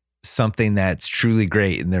something that's truly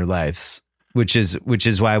great in their lives, which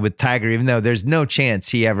is why with Tiger, even though there's no chance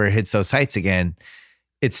he ever hits those heights again,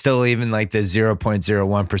 it's still even like the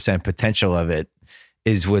 0.01% potential of it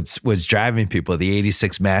is what's driving people, the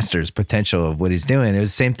 86 Masters potential of what he's doing. It was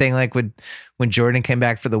the same thing like when Jordan came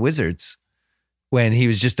back for the Wizards, when he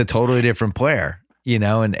was just a totally different player,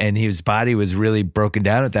 and his body was really broken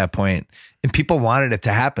down at that point, and people wanted it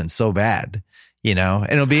to happen so bad, and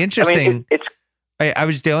it'll be interesting.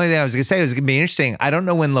 The only thing I was going to say was going to be interesting. I don't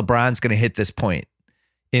know when LeBron's going to hit this point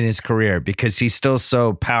in his career because he's still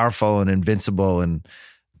so powerful and invincible and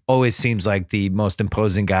always seems like the most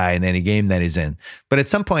imposing guy in any game that he's in. But at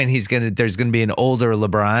some point there's going to be an older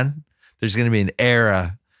LeBron. There's going to be an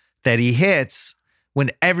era that he hits when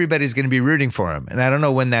everybody's going to be rooting for him. And I don't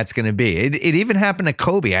know when that's going to be. It even happened to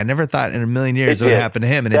Kobe. I never thought in a million years it would happen to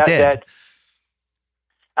him, and it did.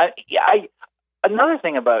 Another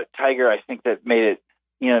thing about Tiger, I think that made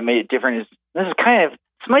it different is this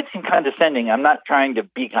might seem condescending. I'm not trying to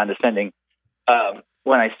be condescending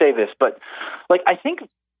when I say this, but like I think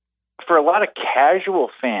for a lot of casual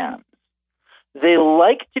fans, they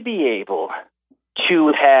like to be able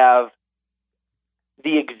to have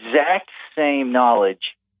the exact same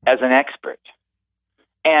knowledge as an expert,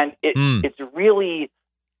 and it's really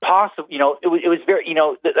possible. It was very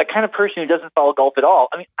the kind of person who doesn't follow golf at all.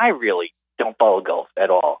 I mean, I really don't follow golf at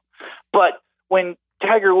all, but when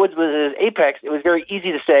Tiger Woods was at his apex, it was very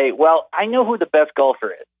easy to say, well, I know who the best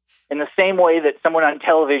golfer is, in the same way that someone on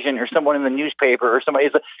television or someone in the newspaper or somebody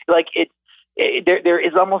is like there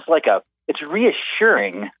is almost like it's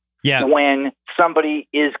reassuring when somebody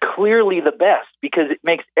is clearly the best, because it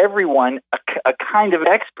makes everyone a kind of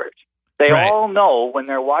expert. They all know when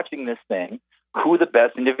they're watching this thing who the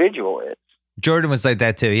best individual is. Jordan was like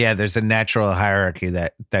that too. Yeah, there's a natural hierarchy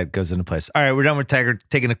that goes into place. All right, we're done with Tiger.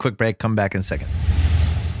 Taking a quick break. Come back in a second.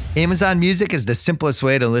 Amazon Music is the simplest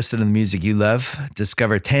way to listen to the music you love.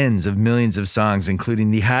 Discover tens of millions of songs,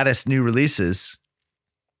 including the hottest new releases,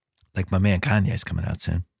 like my man Kanye's coming out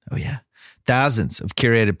soon. Oh, yeah. Thousands of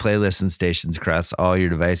curated playlists and stations across all your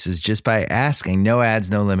devices just by asking. No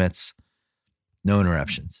ads, no limits, no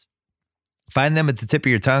interruptions. Find them at the tip of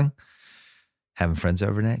your tongue. Having friends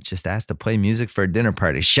overnight? Just ask to play music for a dinner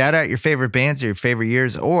party. Shout out your favorite bands or your favorite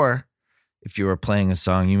years, or if you are playing a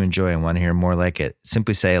song you enjoy and want to hear more like it,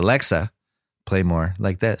 simply say, Alexa, play more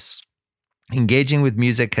like this. Engaging with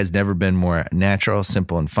music has never been more natural,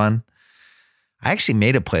 simple, and fun. I actually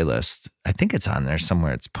made a playlist. I think it's on there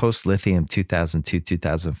somewhere. It's post-lithium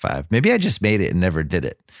 2002-2005. Maybe I just made it and never did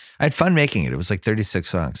it. I had fun making it. It was like 36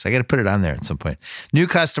 songs. I got to put it on there at some point. New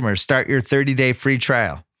customers, start your 30-day free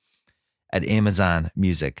trial at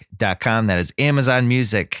AmazonMusic.com. That is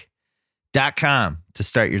AmazonMusic.com to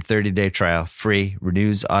start your 30-day trial. Free,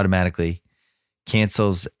 renews automatically,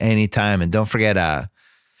 cancels anytime. And don't forget,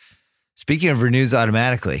 speaking of renews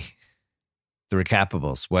automatically, the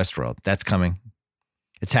Recapables, Westworld, that's coming.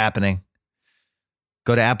 It's happening.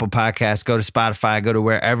 Go to Apple Podcasts, go to Spotify, go to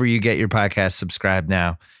wherever you get your podcasts, subscribe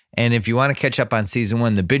now. And if you want to catch up on season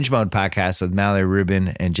 1, the Binge Mode podcast with Mallory Rubin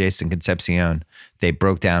and Jason Concepcion, they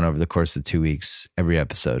broke down over the course of 2 weeks every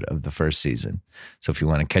episode of the first season. So if you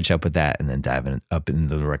want to catch up with that and then dive up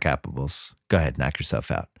into the Recapables, go ahead, knock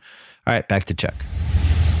yourself out. All right, back to Chuck.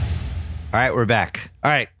 All right, we're back.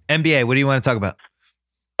 All right, NBA, what do you want to talk about?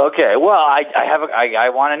 Okay, well,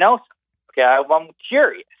 I want to know. Okay, I'm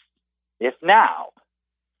curious if now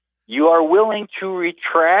you are willing to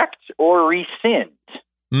retract or rescind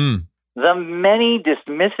the many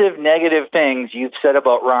dismissive, negative things you've said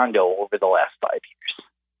about Rondo over the last 5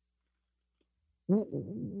 years.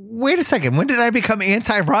 Wait a second. When did I become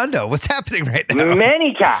anti-Rondo? What's happening right now?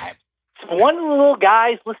 Many times. One of the little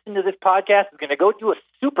guys listening to this podcast is going to go do a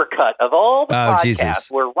supercut of all the podcasts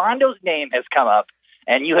where Rondo's name has come up,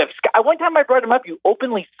 and you have. One time I brought him up, you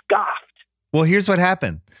openly scoffed. Well, here's what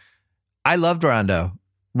happened. I loved Rondo.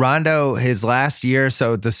 Rondo, his last year or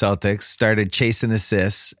so at the Celtics, started chasing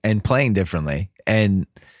assists and playing differently, and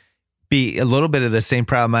be a little bit of the same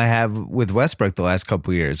problem I have with Westbrook the last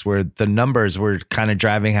couple of years, where the numbers were kind of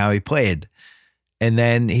driving how he played. And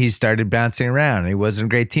then he started bouncing around. He wasn't a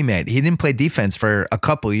great teammate. He didn't play defense for a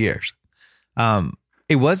couple of years.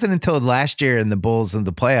 It wasn't until last year in the Bulls in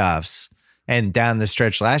the playoffs and down the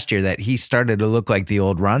stretch last year that he started to look like the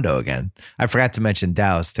old Rondo again. I forgot to mention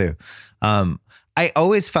Dallas too. I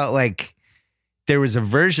always felt like there was a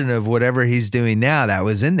version of whatever he's doing now that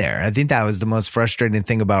was in there. I think that was the most frustrating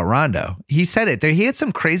thing about Rondo. He said it there. He had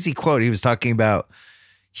some crazy quote. He was talking about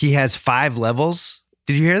he has 5 levels.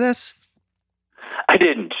 Did you hear this? I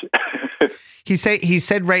didn't. He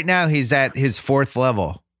said right now he's at his 4th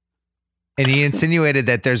level. And he insinuated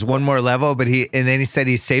that there's one more level, and then he said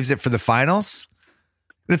he saves it for the finals.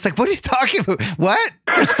 And it's like, what are you talking about? What?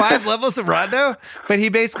 There's 5 levels of Rondo? But he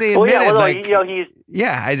basically admitted, he's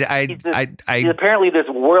apparently this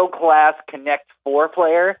world-class Connect 4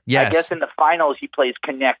 player. Yes. I guess in the finals he plays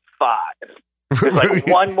Connect 5. There's like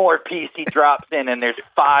one more piece he drops in, and there's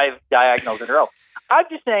 5 diagonals in a row. I'm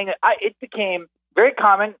just saying it became very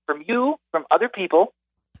common from you, from other people,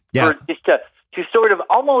 for just to sort of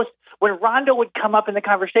almost, when Rondo would come up in the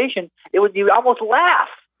conversation, you would almost laugh,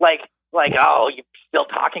 like, oh, you're still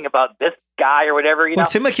talking about this guy or whatever. It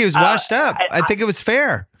seemed like he was washed up. I think it was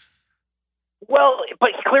fair. Well,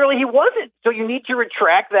 but clearly he wasn't. So you need to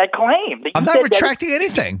retract that claim. I'm not retracting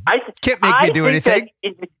anything. Can't make me do anything.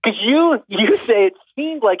 Because you say it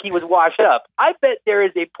seemed like he was washed up. I bet there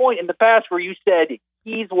is a point in the past where you said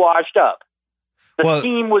he's washed up. The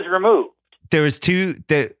team was removed. there was two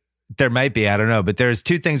that there might be, I don't know, but there was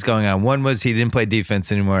two things going on. One was he didn't play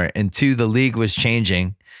defense anymore, and two, the league was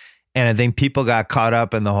changing, and I think people got caught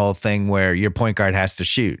up in the whole thing where your point guard has to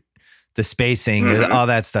shoot, the spacing, all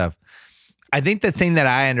that stuff. I think the thing that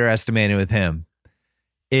I underestimated with him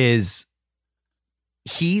is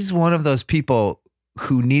he's one of those people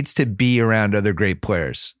who needs to be around other great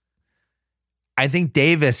players. I think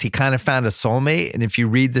Davis, he kind of found a soulmate. And if you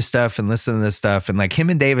read the stuff and listen to this stuff, and like him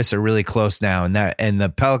and Davis are really close now, and the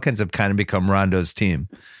Pelicans have kind of become Rondo's team.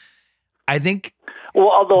 I think. Well,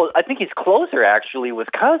 although I think he's closer actually with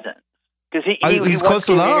Cousins, because he's close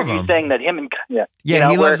to all of them. Saying that him and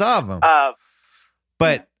he loves all of them.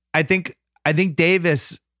 But I think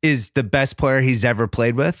Davis is the best player he's ever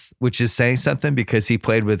played with, which is saying something because he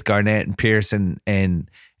played with Garnett and Pierce and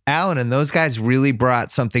Allen, and those guys really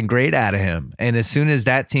brought something great out of him. And as soon as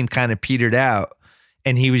that team kind of petered out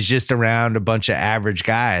and he was just around a bunch of average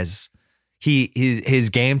guys, his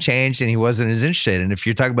game changed and he wasn't as interested. And if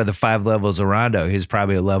you're talking about the 5 levels of Rondo, he's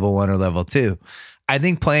probably a level 1 or level 2. I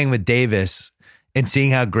think playing with Davis and seeing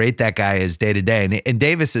how great that guy is day to day, and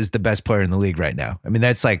Davis is the best player in the league right now. I mean,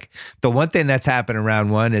 that's like the one thing that's happened in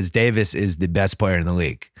round 1 is Davis is the best player in the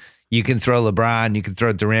league. You can throw LeBron, you can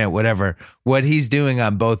throw Durant, whatever. What he's doing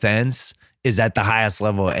on both ends is at the highest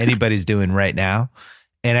level anybody's doing right now.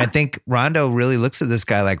 And I think Rondo really looks at this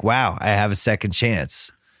guy like, wow, I have a second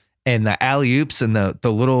chance. And the alley-oops and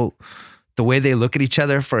the way they look at each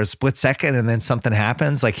other for a split second and then something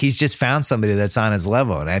happens, like he's just found somebody that's on his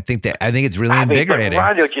level. And I think it's really invigorating.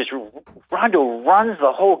 Rondo runs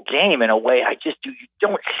the whole game in a way you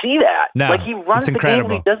don't see that. No, like he runs the game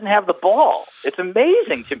when he doesn't have the ball. It's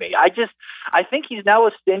amazing to me. I think he's now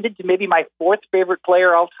ascended to maybe my 4th favorite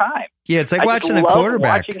player all time. Yeah, it's like watching a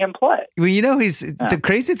quarterback. Watching him play. Well, the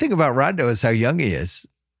crazy thing about Rondo is how young he is.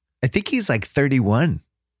 I think he's like 31.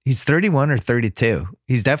 He's 31 or 32.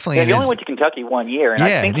 He's definitely he only went to Kentucky 1 year, and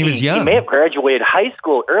I think he was young. He may have graduated high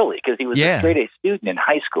school early because he was a straight A student in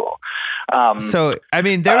high school. So I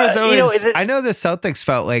mean, there was always. I know the Celtics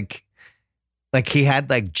felt like he had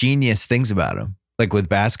like genius things about him, like with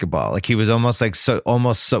basketball. Like he was almost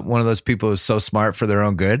one of those people who's so smart for their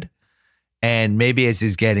own good. And maybe as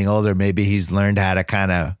he's getting older, maybe he's learned how to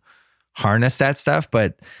kind of harness that stuff.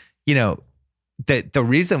 But the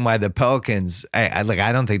reason why the Pelicans, I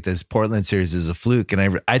don't think this Portland series is a fluke,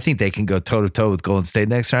 and I think they can go toe to toe with Golden State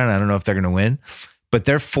next round. I don't know if they're going to win, but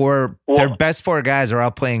their best 4 guys are all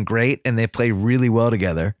playing great, and they play really well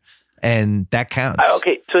together, and that counts.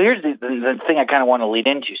 Okay, so here's the thing I kind of want to lead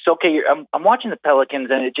into. So I'm watching the Pelicans,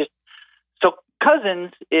 and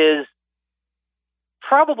Cousins is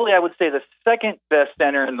probably, I would say, the 2nd best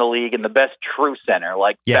center in the league and the best true center,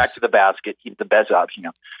 back to the basket. He's the best option.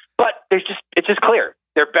 But it's just clear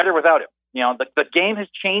they're better without him. The game has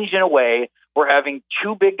changed in a way where having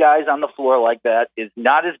 2 big guys on the floor like that is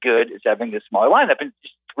not as good as having this smaller lineup. And it's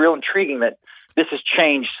just real intriguing that this has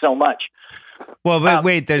changed so much. Well, but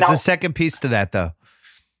wait, there's a second piece to that, though.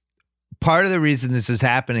 Part of the reason this is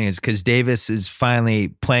happening is because Davis is finally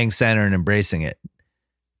playing center and embracing it.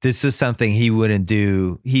 This was something he wouldn't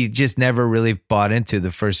do. He just never really bought into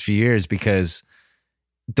the first few years because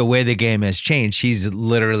the way the game has changed, he's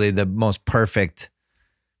literally the most perfect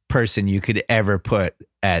person you could ever put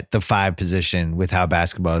at the 5 position with how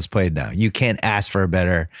basketball is played now. You can't ask for a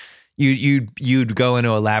better. You'd go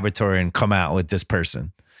into a laboratory and come out with this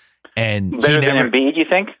person. And better than Embiid, you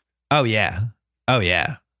think? Oh yeah,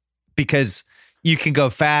 because you can go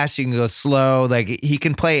fast, you can go slow. Like he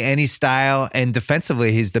can play any style, and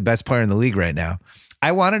defensively, he's the best player in the league right now.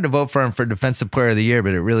 I wanted to vote for him for Defensive Player of the Year,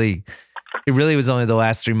 but it really was only the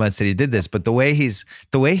last 3 months that he did this. But the way he's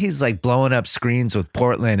like blowing up screens with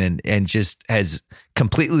Portland and just has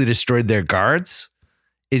completely destroyed their guards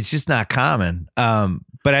is just not common.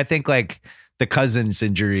 But I think like the Cousins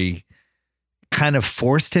injury kind of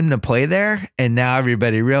forced him to play there, and now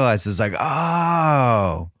everybody realizes like,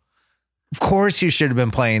 oh, of course you should have been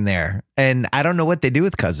playing there. And I don't know what they do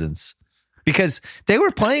with Cousins because they were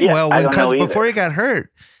playing well when Cousins before he got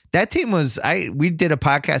hurt. That team was, we did a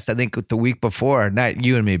podcast, I think the week before, not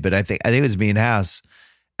you and me, but I think it was me and House.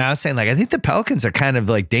 And I was saying like, I think the Pelicans are kind of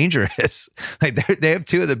like dangerous. Like they have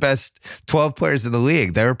 2 of the best 12 players in the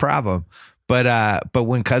league. They're a problem. But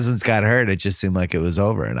when Cousins got hurt, it just seemed like it was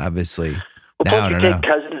over. And obviously now I don't know.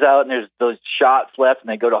 Cousins out and there's those shots left and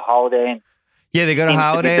they go to Holiday. Yeah, they go to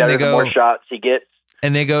Holiday and they go. The more shots he gets.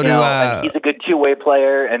 And they go to. And he's a good 2-way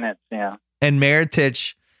player and it's, And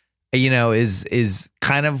Mirotic, is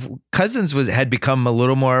kind of Cousins had become a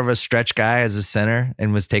little more of a stretch guy as a center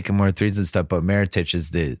and was taking more threes and stuff. But Mirotic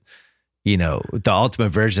the ultimate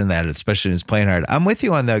version of that, especially when he's playing hard. I'm with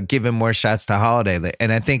you on the giving more shots to Holiday.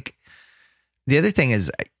 And I think the other thing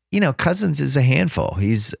is, Cousins is a handful.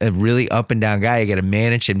 He's a really up and down guy. You got to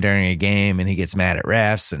manage him during a game, and he gets mad at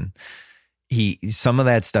refs. And some of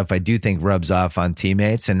that stuff I do think rubs off on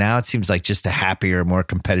teammates. And now it seems like just a happier, more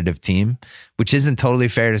competitive team, which isn't totally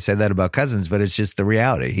fair to say that about Cousins, but it's just the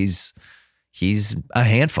reality. He's a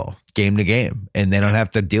handful game to game, and they don't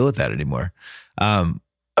have to deal with that anymore.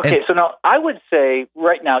 So now I would say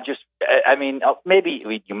right now,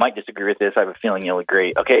 maybe you might disagree with this. I have a feeling you'll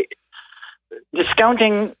agree. Okay.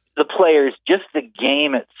 Discounting the players, just the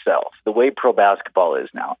game itself, the way pro basketball is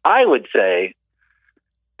now, I would say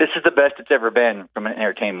this is the best it's ever been from an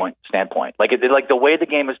entertainment standpoint. Like the way the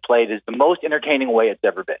game is played is the most entertaining way it's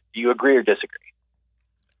ever been. Do you agree or disagree?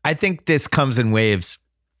 I think this comes in waves.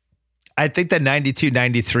 I think that 92,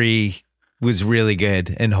 93 was really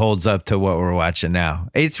good and holds up to what we're watching now.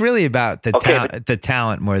 It's really about the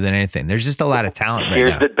talent more than anything. There's just a lot of talent right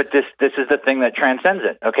now. But this is the thing that transcends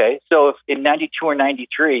it. Okay, so if in 92 or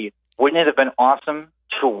 93, wouldn't it have been awesome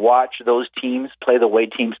to watch those teams play the way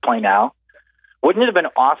teams play now? Wouldn't it have been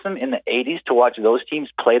awesome in the 80s to watch those teams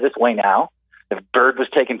play this way now? If Bird was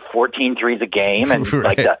taking 14 threes a game and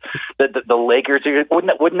right. like the Lakers,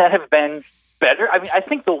 wouldn't that have been better? I mean, I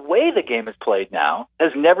think the way the game is played now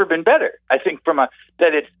has never been better. I think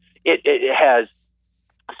it has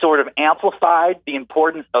sort of amplified the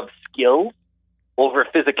importance of skill over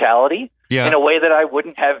physicality in a way that I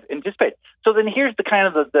wouldn't have anticipated. So then here's the kind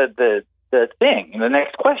of the thing, the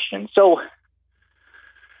next question. So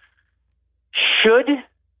should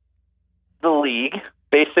the league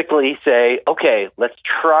basically say, okay, let's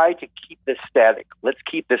try to keep this static. Let's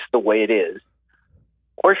keep this the way it is.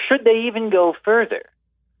 Or should they even go further?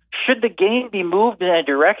 Should the game be moved in a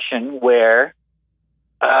direction where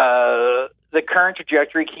the current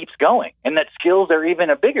trajectory keeps going and that skills are even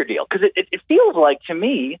a bigger deal? Because it feels like to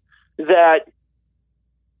me that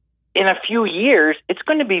in a few years, it's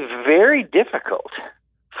going to be very difficult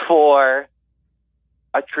for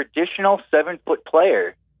a traditional 7-foot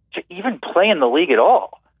player to even play in the league at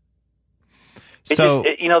all.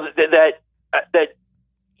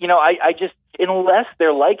 I just, unless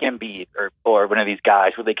they're like Embiid or one of these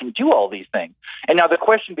guys where they can do all these things. And now the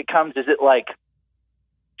question becomes, is it like,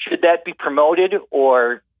 should that be promoted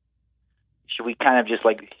or should we kind of just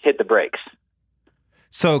like hit the brakes?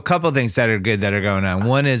 So a couple of things that are good that are going on.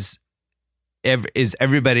 One is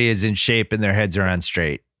everybody is in shape and their heads are on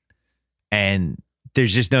straight. And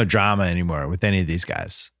there's just no drama anymore with any of these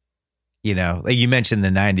guys. Like you mentioned the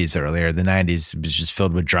 90s earlier. The 90s was just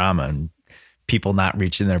filled with drama and people not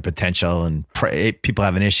reaching their potential and people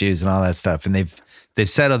having issues and all that stuff. And they've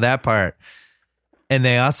settled that part. And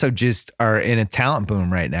they also just are in a talent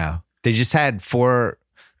boom right now. They just had four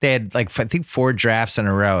drafts in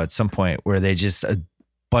a row at some point where a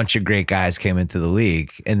bunch of great guys came into the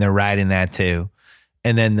league and they're riding that too.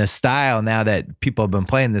 And then the style, now that people have been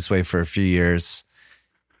playing this way for a few years,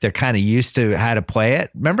 they're kind of used to how to play it.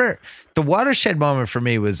 Remember, the watershed moment for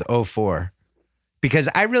me was 04. Because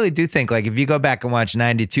I really do think, like, if you go back and watch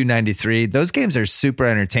 92, 93, those games are super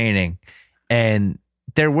entertaining. And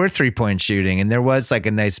there were 3-point shooting and there was like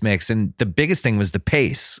a nice mix. And the biggest thing was the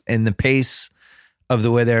pace. And the pace of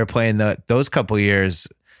the way they were playing those couple years,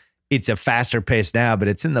 it's a faster pace now, but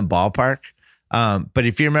it's in the ballpark. But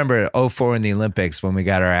if you remember 04 in the Olympics when we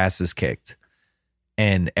got our asses kicked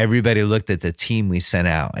and everybody looked at the team we sent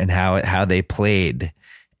out and how they played,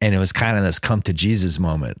 and it was kind of this come to Jesus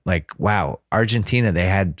moment. Like, wow, Argentina, they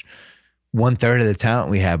had 1/3 of the talent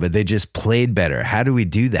we had, but they just played better. How do we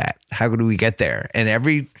do that? How do we get there? And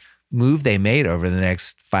every move they made over the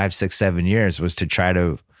next 5, 6, 7 years was to try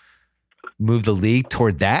to move the league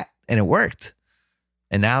toward that. And it worked.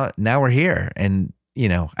 And now we're here. And,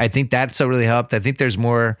 I think that's what really helped. I think there's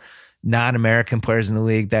more non-American players in the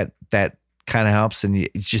league that kind of helps. And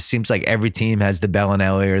it just seems like every team has the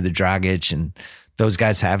Bellinelli or the Dragic, and those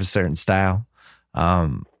guys have a certain style.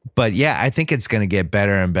 But yeah, I think it's going to get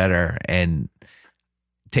better and better. And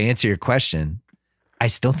to answer your question, I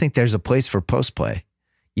still think there's a place for post play.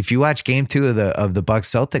 If you watch game 2 of the Bucks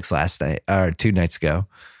Celtics last night or 2 nights ago,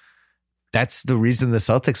 that's the reason the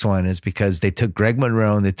Celtics won, is because they took Greg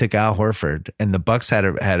Monroe and they took Al Horford, and the Bucks had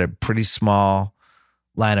a pretty small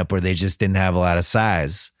lineup where they just didn't have a lot of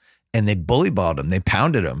size, and they bully balled them. They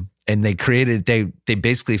pounded them, and they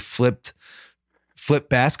basically flipped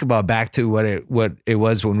basketball back to what it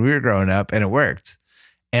was when we were growing up, and it worked.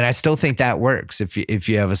 And I still think that works if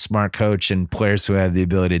you have a smart coach and players who have the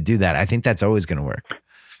ability to do that. I think that's always going to work.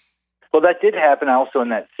 Well, that did happen also in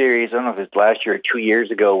that series. I don't know if it was last year or 2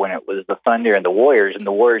 years ago when it was the Thunder and the Warriors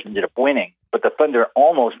ended up winning. But the Thunder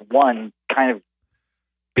almost won kind of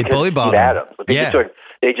they bully balled Adams. But they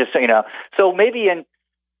just so maybe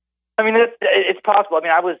it's possible. I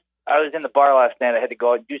mean, I was in the bar last night. I had to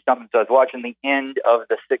go out and do something, so I was watching the end of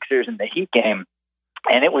the Sixers and the Heat game,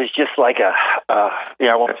 and it was just like I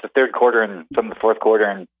watched the third quarter and some of the fourth quarter,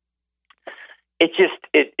 and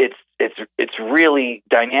it's really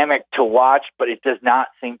dynamic to watch, but it does not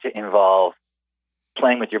seem to involve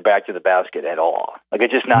playing with your back to the basket at all. Like,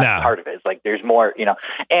 it's just not part of it. It's like there's more,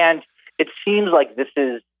 and it seems like this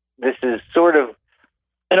is sort of,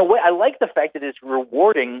 in a way, I like the fact that it's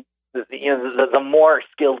rewarding the more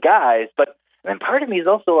skilled guys, but then part of me is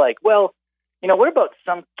also like, well, what about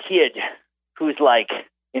some kid who's like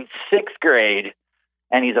in sixth grade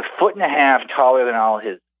and he's 1.5 feet taller than all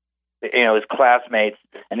his classmates,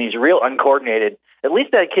 and he's real uncoordinated? At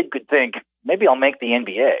least that kid could think, maybe I'll make the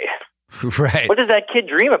NBA. Right. What does that kid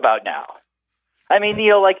dream about now? I mean,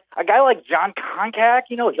 like a guy like John Koncak,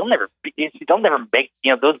 he'll never make,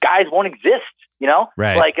 those guys won't exist,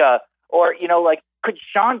 Right. Like, like, could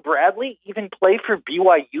Sean Bradley even play for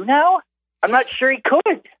BYU now? I'm not sure he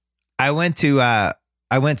could. I went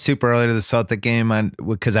super early to the Celtic game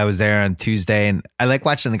because I was there on Tuesday, and I like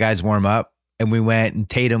watching the guys warm up. And we went, and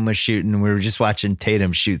Tatum was shooting. We were just watching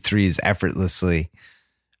Tatum shoot threes effortlessly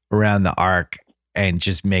around the arc and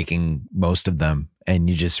just making most of them. And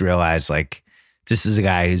you just realize, like, this is a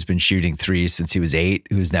guy who's been shooting threes since he was 8,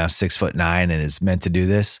 who's now 6'9" and is meant to do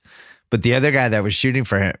this. But the other guy that was shooting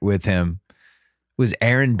with him was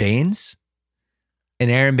Aaron Baines.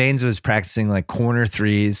 And Aaron Baines was practicing like corner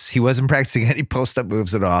threes. He wasn't practicing any post-up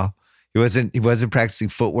moves at all. He wasn't practicing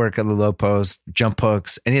footwork on the low post, jump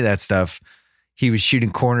hooks, any of that stuff. He was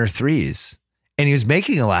shooting corner threes, and he was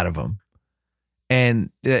making a lot of them. And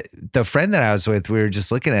the friend that I was with, we were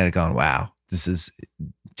just looking at it going, wow, this is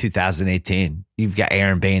 2018. You've got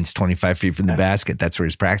Aaron Baines 25 feet from the basket. That's where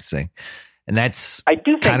he's practicing. And that's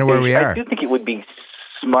kind of where we are. I do think it would be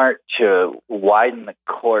smart to widen the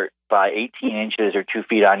court by 18 inches or 2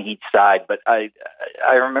 feet on each side. But I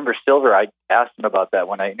remember Silver, I asked him about that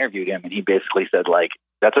when I interviewed him, and he basically said, like,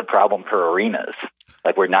 that's a problem for arenas.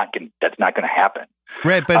 Like, that's not going to happen.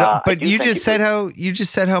 Right. But you just said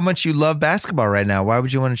how much you love basketball right now. Why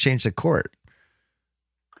would you want to change the court?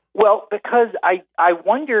 Well, because I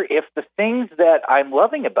wonder if the things that I'm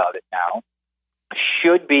loving about it now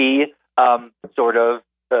should be sort of,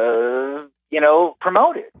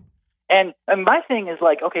 promoted. And my thing is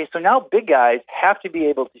like, okay, so now big guys have to be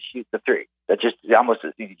able to shoot the three. That's just almost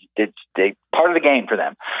it's part of the game for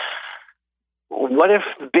them. What if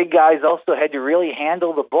big guys also had to really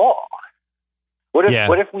handle the ball? What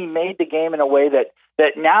if we made the game in a way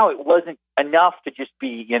that now it wasn't enough to just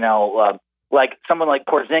be, like someone like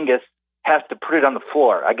Porzingis has to put it on the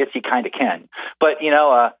floor. I guess he kind of can. But,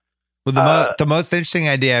 the most interesting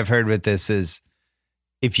idea I've heard with this is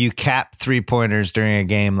if you cap 3-pointers during a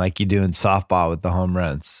game like you do in softball with the home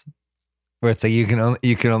runs, where it's like you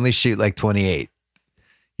can only shoot like 28.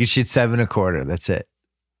 You shoot 7.25. That's it.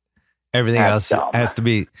 Everything else has to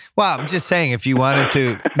be. Well, I'm just saying, if you wanted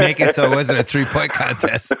to make it so it wasn't a 3-point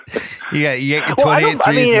contest, you get your 28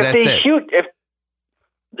 threes, and that's it.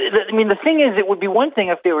 The thing is, it would be one thing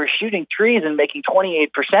if they were shooting threes and making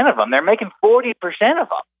 28% of them. They're making 40% of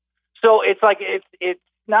them. So it's like it's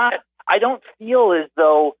not. I don't feel as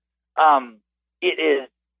though it is,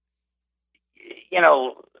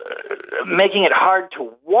 making it hard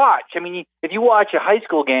to watch. I mean, if you watch a high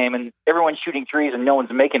school game and everyone's shooting threes and no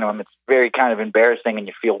one's making them, it's very kind of embarrassing and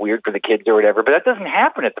you feel weird for the kids or whatever. But that doesn't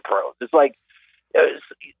happen at the pros. It's like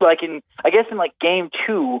in game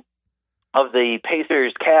 2 of the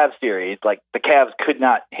Pacers-Cavs series, like the Cavs could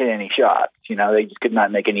not hit any shots. They just could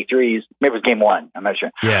not make any threes. Maybe it was game 1. I'm not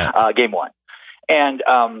sure. Yeah. Game 1. And,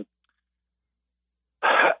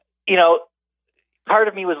 part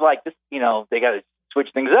of me was like, this, they got to switch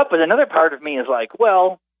things up. But another part of me is like,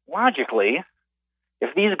 well, logically,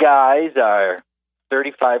 if these guys are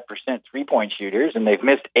 35% 3-point shooters and they've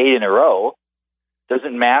missed 8 in a row,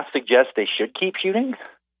 doesn't math suggest they should keep shooting?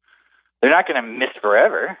 They're not going to miss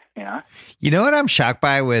forever, You know what I'm shocked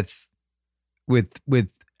by with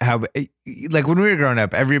how, like when we were growing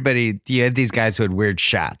up, you had these guys who had weird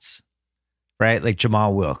shots, right? Like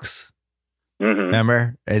Jamal Wilkes. Mm-hmm.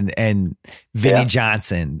 Remember? And Vinnie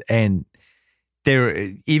Johnson, and they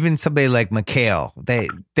were even somebody like McHale. They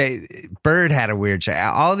Bird had a weird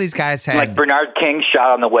shot. All these guys had, like Bernard King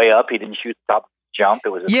shot on the way up. He didn't shoot the top jump. It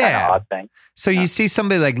was a kind of odd thing. So you see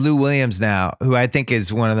somebody like Lou Williams now, who I think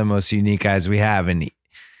is one of the most unique guys we have, and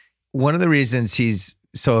one of the reasons he's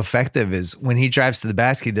so effective is when he drives to the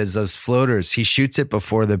basket, he does those floaters. He shoots it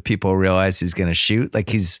before the people realize he's going to shoot.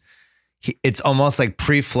 Like it's almost like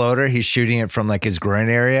pre-floater. He's shooting it from like his groin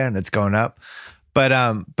area and it's going up. But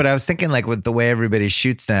I was thinking like with the way everybody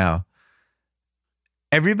shoots now,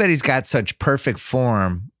 everybody's got such perfect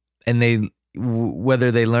form, and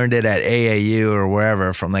whether they learned it at AAU or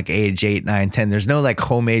wherever from like age 8, 9, 10, there's no like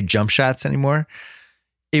homemade jump shots anymore.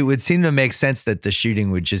 It would seem to make sense that the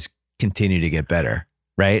shooting would just continue to get better,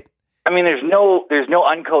 right? I mean, there's no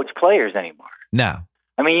uncoached players anymore. No.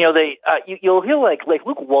 I mean, you'll hear like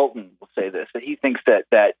Luke Walton will say this, that he thinks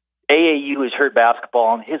that AAU has hurt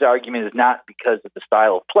basketball, and his argument is not because of the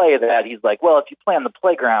style of play of that. He's like, well, if you play on the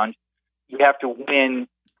playground, you have to win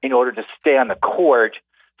in order to stay on the court,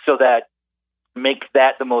 so that makes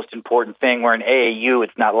that the most important thing, where in AAU,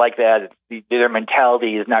 it's not like that. Their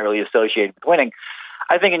mentality is not really associated with winning.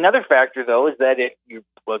 I think another factor, though, is that if you're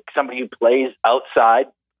somebody who plays outside,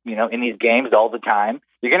 in these games all the time,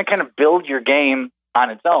 you're going to kind of build your game on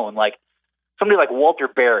its own. Like somebody like Walter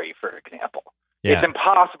Berry, for example. Yeah. It's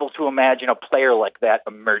impossible to imagine a player like that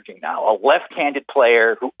emerging now, a left-handed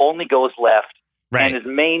player who only goes left, right, and his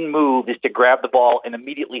main move is to grab the ball and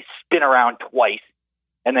immediately spin around twice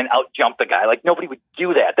and then out-jump the guy. Like, nobody would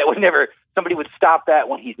do that. Somebody would stop that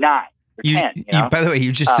when he's 9 or 10. By the way,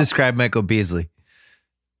 you just described Michael Beasley.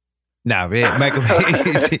 No, Michael,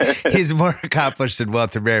 he's more accomplished than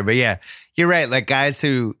Walter Berry. But yeah, you're right. Like guys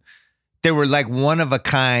they were like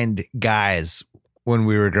one-of-a-kind guys when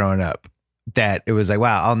we were growing up, that it was like,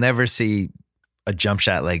 wow, I'll never see a jump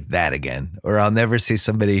shot like that again, or I'll never see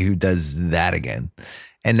somebody who does that again.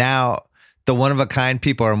 And now the one-of-a-kind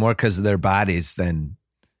people are more because of their bodies than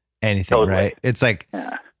anything, totally. Right? It's like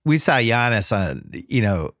we saw Giannis on,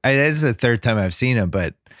 this is the third time I've seen him,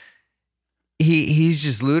 but he's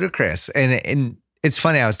just ludicrous. And it's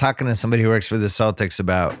funny, I was talking to somebody who works for the Celtics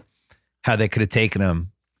about how they could have taken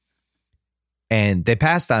him, and they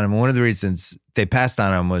passed on him. One of the reasons they passed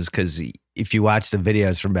on him was because if you watch the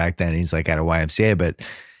videos from back then, he's like at a YMCA. But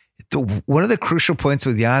one of the crucial points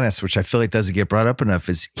with Giannis, which I feel like doesn't get brought up enough,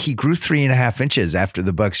 is he grew 3.5 inches after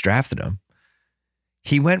the Bucks drafted him.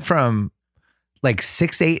 He went from like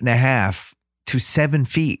 6'8.5" to 7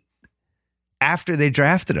 feet after they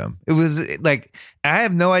drafted him. It was like, I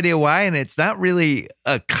have no idea why, and it's not really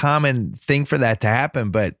a common thing for that to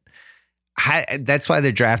happen, but that's why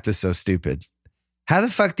the draft is so stupid. How the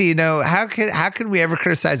fuck do you know? How could we ever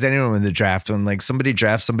criticize anyone in the draft when like somebody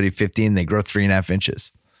drafts somebody 15, they grow 3.5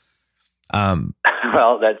 inches?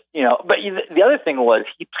 Well, that's, but the other thing was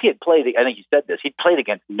he had played, I think you said this, he played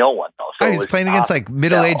against no one though. So he was playing against like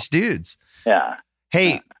middle-aged dudes. Yeah.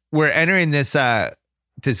 Hey, we're entering this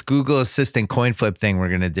Google Assistant coin flip thing we're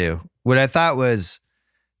going to do. What I thought was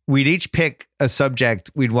we'd each pick a subject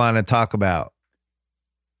we'd want to talk about,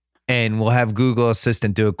 and we'll have Google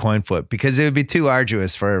Assistant do a coin flip, because it would be too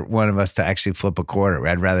arduous for one of us to actually flip a quarter.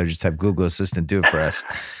 I'd rather just have Google Assistant do it for us.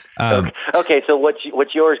 Okay, so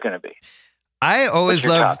what's yours going to be? I always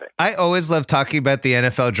love talking about the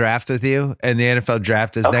NFL draft with you, and the NFL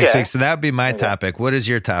draft is next week. So that would be my topic. What is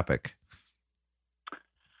your topic?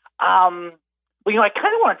 Well, I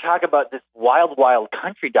kind of want to talk about this Wild Wild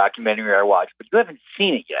Country documentary I watched, but you haven't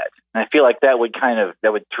seen it yet. And I feel like that would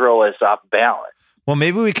throw us off balance. Well,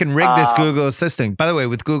 maybe we can rig this Google Assistant. By the way,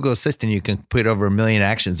 with Google Assistant, you can put over 1 million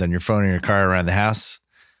actions on your phone or your car around the house.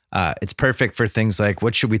 It's perfect for things like,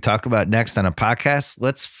 what should we talk about next on a podcast?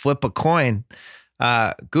 Let's flip a coin.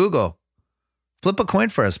 Google, flip a coin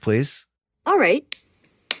for us, please. All right.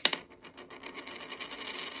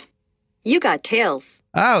 You got tails.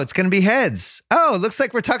 Oh, it's going to be heads. Oh, looks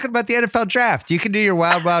like we're talking about the NFL draft. You can do your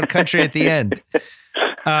Wild Wild Country at the end.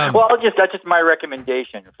 Well, that's just my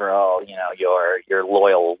recommendation for all your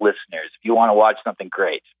loyal listeners. If you want to watch something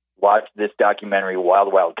great, watch this documentary,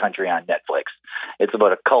 Wild Wild Country, on Netflix. It's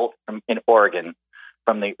about a cult in Oregon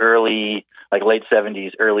from the late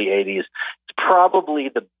 70s, early 80s. It's probably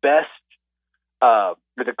the best, the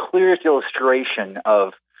clearest illustration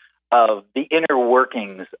of the inner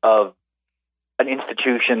workings of an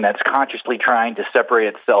institution that's consciously trying to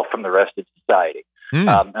separate itself from the rest of society. And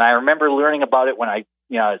I remember learning about it when I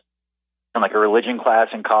was in like a religion class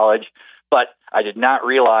in college, but I did not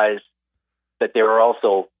realize that they were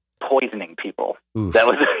also poisoning people. Oof. That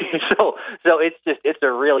was so it's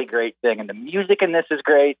a really great thing, and the music in this is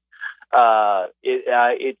great.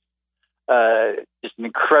 It's just an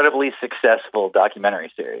incredibly successful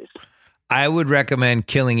documentary series. I would recommend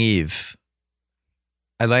Killing Eve.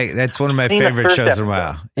 That's one of my favorite shows in a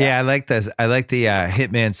while. Yeah, I like this. I like the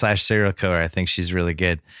hitman / serial killer. I think she's really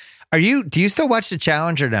good. Do you still watch The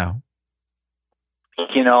Challenge or no?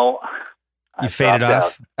 You faded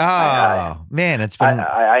off? Oh, man, it's been...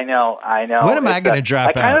 I know. When am I going to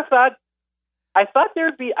drop out? I thought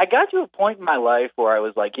I got to a point in my life where I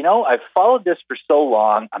was like, I've followed this for so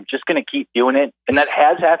long. I'm just going to keep doing it. And that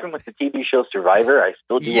has happened with the TV show Survivor. I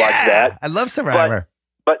still do watch that. I love Survivor.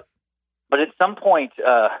 But at some point,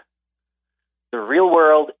 the real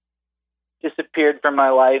world disappeared from my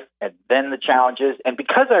life, and then the challenges. And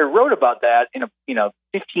because I wrote about that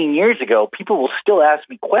 15 years ago, people will still ask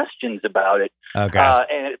me questions about it. Oh, gosh.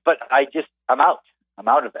 But I'm out. I'm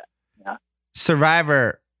out of that. Yeah.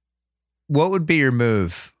 Survivor. What would be your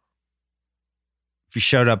move if you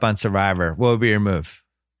showed up on Survivor? What would be your move?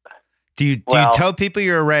 Do you tell people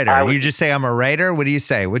you're a writer? You just say I'm a writer. What do you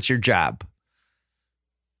say? What's your job?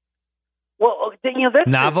 Well, that's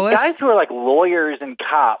novelist? Guys who are like lawyers and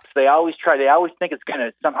cops. They always think it's going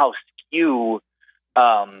to somehow skew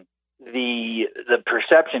the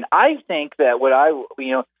perception. I think that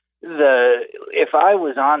if I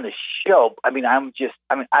was on the show,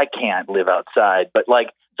 I can't live outside, but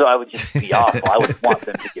so I would just be awful. I would want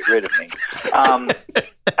them to get rid of me.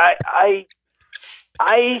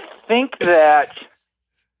 I think that.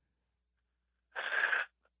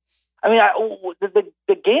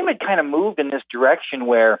 The game had kind of moved in this direction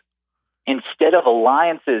where instead of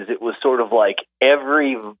alliances, it was sort of like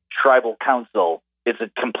every tribal council is a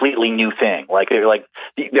completely new thing.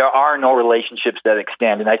 There are no relationships that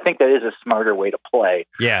extend, and I think that is a smarter way to play.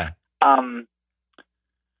 Yeah. I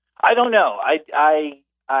don't know.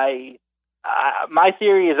 My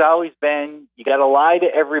theory has always been you got to lie to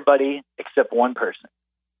everybody except one person.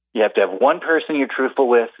 You have to have one person you're truthful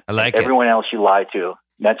with. I like everyone else you lie to.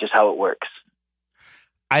 That's just how it works.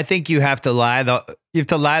 I think you have to lie. You have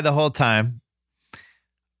to lie the whole time.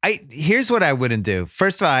 Here's what I wouldn't do.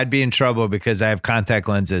 First of all, I'd be in trouble because I have contact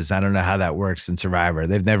lenses. I don't know how that works in Survivor.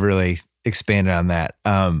 They've never really expanded on that.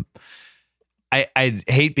 I'd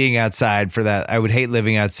hate being outside for that. I would hate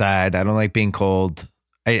living outside. I don't like being cold.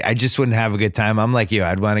 I just wouldn't have a good time. I'm like you.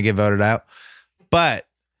 I'd want to get voted out. But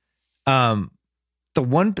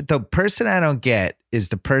the person I don't get is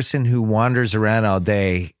the person who wanders around all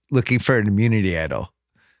day looking for an immunity idol.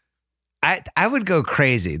 I would go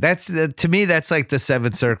crazy. To me, that's like the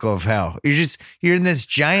seventh circle of hell. You're in this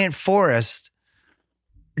giant forest,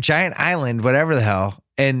 giant island, whatever the hell,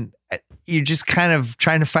 and you're just kind of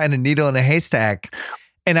trying to find a needle in a haystack.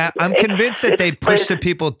 And I'm convinced that they push the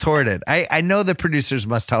people toward it. I know the producers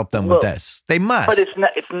must help them with this. They must. But it's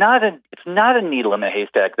not a needle in a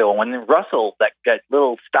haystack, though. When Russell, that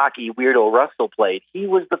little stocky weirdo Russell played, he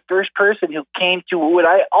was the first person who came to what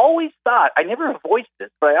I always thought. I never voiced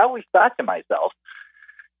this, but I always thought to myself,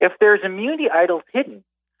 if there's immunity idols hidden,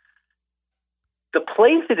 the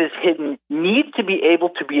place it is hidden needs to be able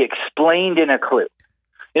to be explained in a clue.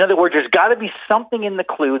 In other words, there's got to be something in the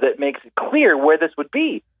clue that makes it clear where this would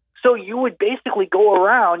be. So you would basically go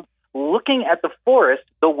around looking at the forest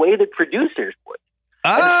the way that producers would.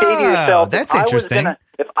 And say to yourself, that's interesting.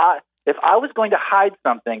 If I was going to hide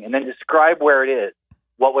something and then describe where it is,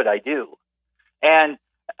 what would I do? And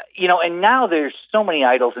and now there's so many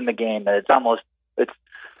idols in the game that it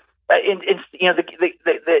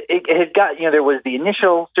had got, there was the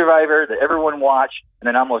initial Survivor that everyone watched, and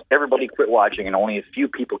then almost everybody quit watching, and only a few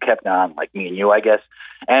people kept on, like me and you, I guess.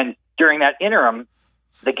 And during that interim,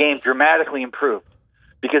 the game dramatically improved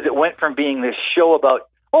because it went from being this show about,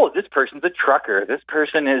 this person's a trucker, this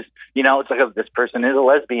person is, it's like this person is a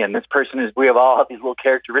lesbian, this person is, we have all have these little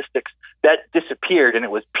characteristics that disappeared, and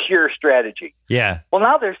it was pure strategy. Yeah. Well,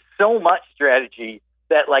 now there's so much strategy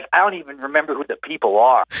that I don't even remember who the people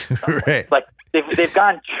are. Right. They've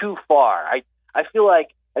gone too far. I feel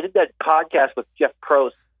like I did that podcast with Jeff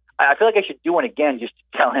Probst. I feel like I should do one again just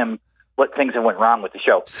to tell him what things that went wrong with the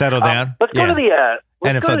show. Settle down. Let's go to the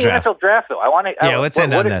NFL draft though. I want to. Yeah, let's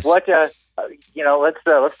end on this. Let's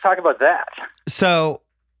talk about that. So,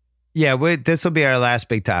 this will be our last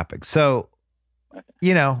big topic. So,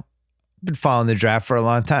 been following the draft for a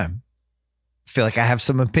long time. Feel like I have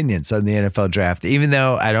some opinions on the NFL draft, even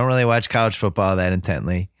though I don't really watch college football that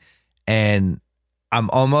intently. And I'm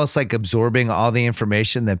almost like absorbing all the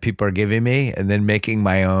information that people are giving me and then making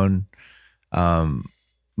my own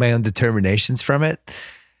determinations from it.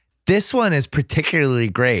 This one is particularly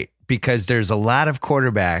great because there's a lot of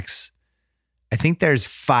quarterbacks. I think there's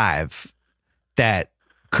 5 that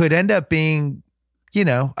could end up being,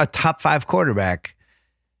 a top 5 quarterback,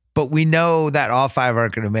 but we know that all 5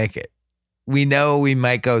 aren't going to make it. We know we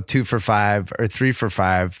might go 2 for 5 or 3 for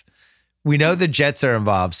 5. We know the Jets are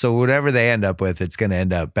involved, so whatever they end up with, it's going to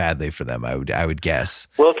end up badly for them. I would guess.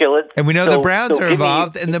 Well, okay, and we know the Browns are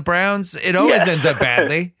involved, and the Browns, it always ends up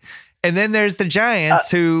badly. And then there's the Giants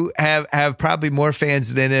who have probably more fans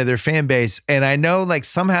than any other fan base. And I know like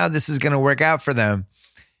somehow this is going to work out for them.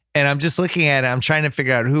 And I'm just looking at it. I'm trying to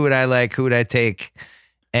figure out who would I like, who would I take.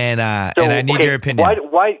 And I need your opinion.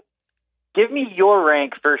 Why? Give me your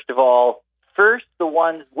rank, first of all. First, the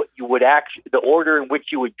ones what you would the order in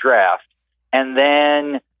which you would draft. And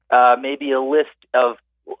then maybe a list of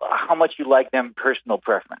how much you like them, personal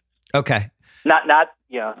preference. Okay.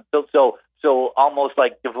 So almost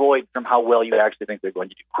like devoid from how well you actually think they're going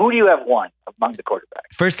to do. Who do you have one among the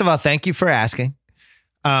quarterbacks? First of all, thank you for asking.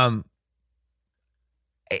 I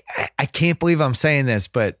can't believe I'm saying this,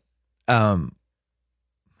 but I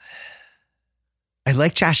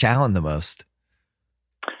like Josh Allen the most.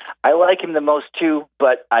 I like him the most too,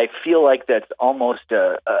 but I feel like that's almost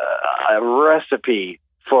a recipe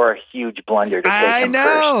for a huge blunder to take I him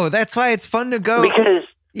know. first. That's why it's fun to go. Because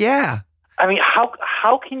yeah. I mean,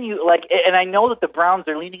 how can you like? And I know that the Browns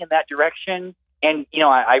are leaning in that direction. And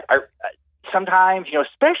I sometimes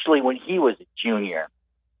especially when he was a junior,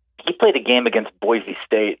 he played a game against Boise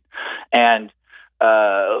State, and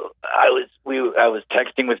I was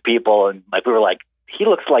texting with people, and like we were like, he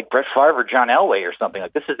looks like Brett Favre or John Elway or something.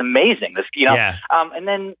 Like, this is amazing. Yeah. And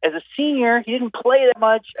then as a senior, he didn't play that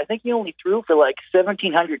much. I think he only threw for like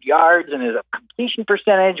 1,700 yards, and his completion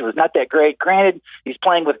percentage was not that great. Granted, he's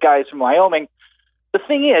playing with guys from Wyoming. The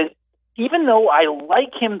thing is, even though I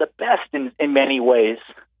like him the best in many ways,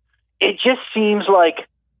 it just seems like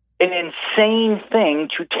an insane thing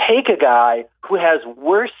to take a guy who has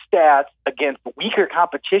worse stats against weaker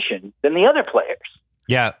competition than the other players.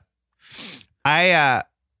 Yeah. I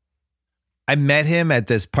met him at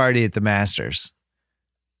this party at the Masters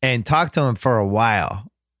and talked to him for a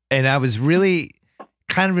while. And I was really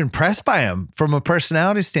kind of impressed by him from a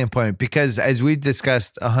personality standpoint, because as we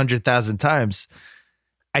discussed 100,000 times,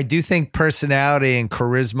 I do think personality and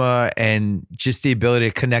charisma and just the ability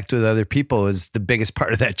to connect with other people is the biggest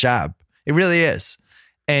part of that job. It really is.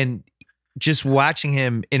 And just watching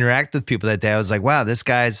him interact with people that day, I was like, wow, this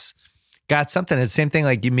guy's got something. It's the same thing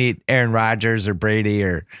like you meet Aaron Rodgers or Brady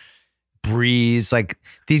or Breeze. Like,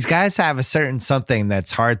 these guys have a certain something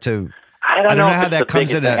that's hard to. I don't know how that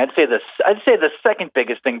comes in. I'd say the second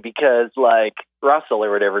biggest thing, because like Russell or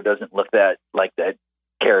whatever doesn't look that like that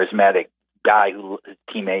charismatic guy who his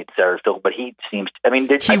teammates are still, but he seems. I mean,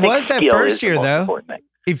 he was that first year though.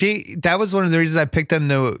 That was one of the reasons I picked him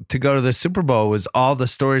to go to the Super Bowl, was all the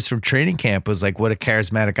stories from training camp was like what a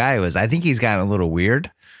charismatic guy he was. I think he's gotten a little weird.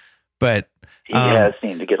 But he has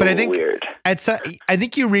seemed to get a little weird. I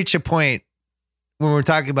think you reach a point when we're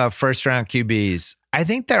talking about first round QBs. I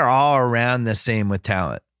think they're all around the same with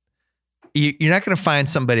talent. You're not going to find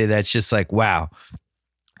somebody that's just like, wow,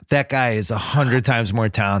 that guy is 100 times more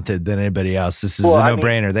talented than anybody else. This is a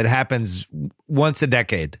no-brainer. That happens once a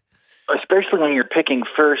decade. Especially when you're picking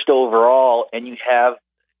first overall and you have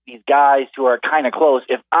these guys who are kind of close.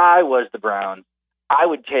 If I was the Browns, I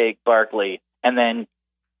would take Barkley, and then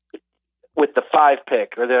with the 5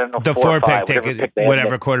 pick or the 4 pick, take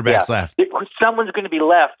whatever quarterback's left. Someone's going to be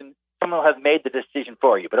left, and someone will have made the decision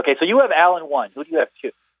for you. But okay, so you have Allen 1. Who do you have 2?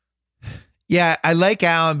 Yeah, I like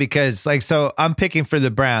Allen because, like, so I'm picking for the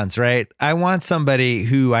Browns, right? I want somebody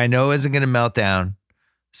who I know isn't going to melt down,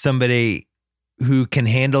 somebody who can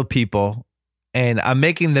handle people, and I'm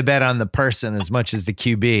making the bet on the person as much as the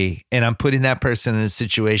QB, and I'm putting that person in a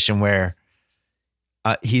situation where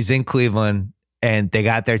he's in Cleveland. And they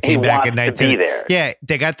got their team back in 1999. Yeah,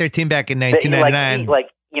 they got their team back in 1999.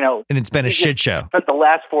 And it's been a shit show. Spent the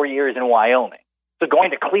last 4 years in Wyoming, so going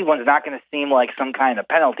to Cleveland is not going to seem like some kind of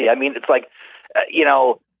penalty. I mean, it's like,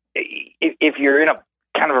 if you're in a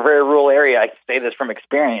kind of a very rural area, I say this from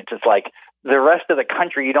experience. It's like the rest of the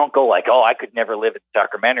country, you don't go like, oh, I could never live in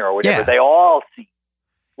Sacramento or whatever. Yeah. They all seem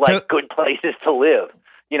like good places to live.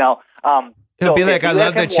 It'll be like, I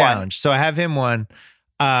love the challenge, so I have him 1.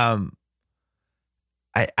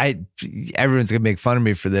 Everyone's gonna make fun of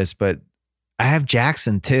me for this, but I have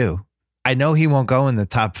Jackson too. I know he won't go in the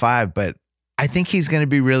top 5, but I think he's going to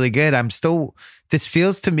be really good. This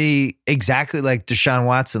feels to me exactly like Deshaun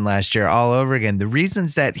Watson last year all over again. The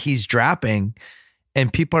reasons that he's dropping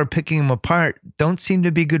and people are picking him apart don't seem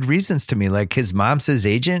to be good reasons to me. Like, his mom's his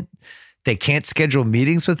agent. They can't schedule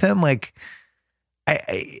meetings with him. Like,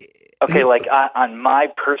 on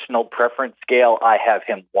my personal preference scale, I have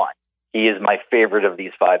him 1. He is my favorite of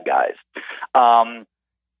these 5 guys.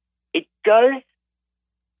 It does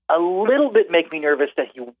a little bit make me nervous that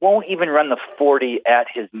he won't even run the 40 at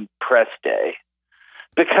his press day.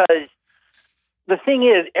 Because the thing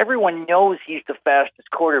is, everyone knows he's the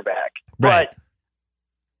fastest quarterback. Right. But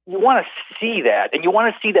you want to see that, and you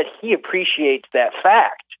want to see that he appreciates that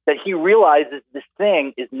fact, that he realizes this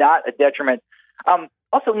thing is not a detriment.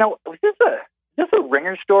 Also, no, was this a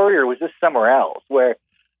Ringer story or was this somewhere else where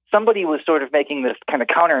somebody was sort of making this kind of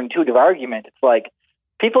counterintuitive argument? It's like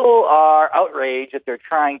people are outraged that they're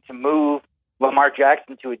trying to move Lamar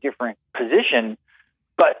Jackson to a different position,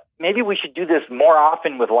 but maybe we should do this more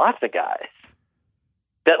often with lots of guys.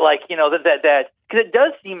 That because it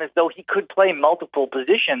does seem as though he could play multiple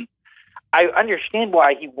positions. I understand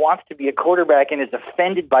why he wants to be a quarterback and is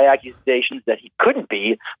offended by accusations that he couldn't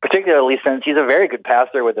be, particularly since he's a very good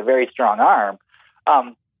passer with a very strong arm.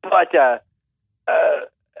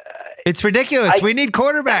 It's ridiculous. We need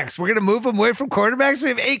quarterbacks. We're going to move them away from quarterbacks. We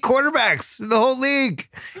have 8 quarterbacks in the whole league.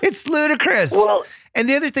 It's ludicrous. Well, and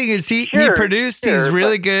the other thing is he produced. He's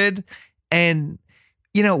really good. And,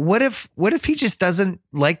 what if he just doesn't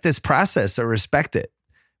like this process or respect it?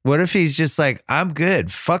 What if he's just like, I'm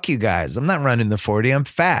good. Fuck you guys. I'm not running the 40. I'm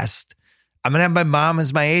fast. I'm going to have my mom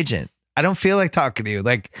as my agent. I don't feel like talking to you.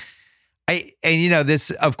 This,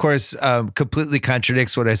 of course, completely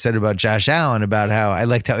contradicts what I said about Josh Allen, about how I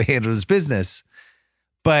liked how he handled his business.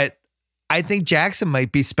 But I think Jackson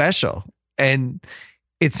might be special. And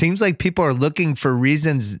it seems like people are looking for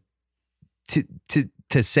reasons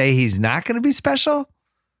to say he's not going to be special.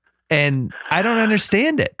 And I don't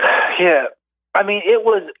understand it. Yeah. I mean, it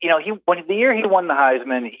was, when the year he won the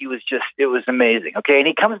Heisman, it was amazing. Okay. And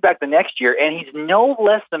he comes back the next year and he's no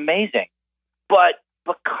less amazing. But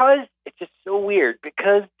because it's just so weird,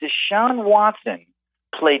 because Deshaun Watson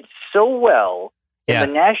played so well in the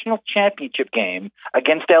national championship game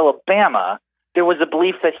against Alabama, there was a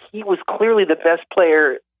belief that he was clearly the best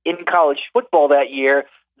player in college football that year.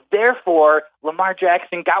 Therefore, Lamar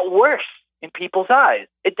Jackson got worse in people's eyes.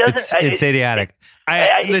 It doesn't. It's idiotic.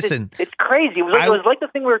 Listen, it's crazy. It was like the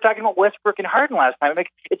thing we were talking about Westbrook and Harden last time.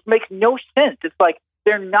 It makes no sense. It's like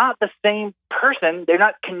they're not the same person. They're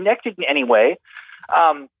not connected in any way.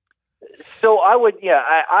 So I would, he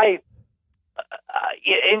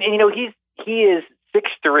is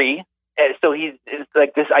 6'3", so it's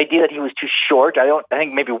like this idea that he was too short. I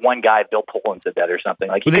think maybe one guy, Bill Poland, said that or something.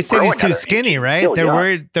 Like, they said he's too skinny, right?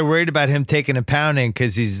 They're worried about him taking a pounding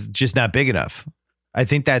because he's just not big enough. I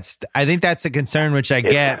think that's a concern, which I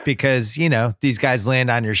get because these guys land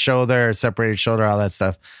on your shoulder, separated shoulder, all that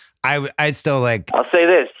stuff. I still like. I'll say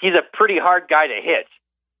this: he's a pretty hard guy to hit.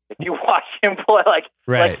 If you watch him play, like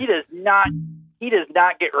he does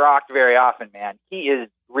not get rocked very often, man. He is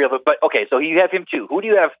real. But okay, so you have him 2. Who do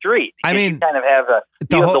you have 3? I mean, you kind of have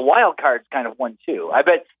the wild card's kind of 1 too. I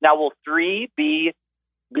bet now will 3 be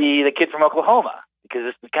the kid from Oklahoma, because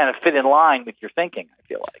this would kind of fit in line with your thinking, I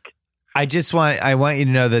feel like. I want you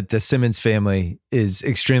to know that the Simmons family is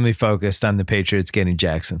extremely focused on the Patriots getting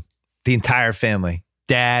Jackson. The entire family.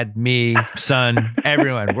 Dad, me, son,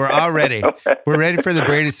 everyone. We're all ready. We're ready for the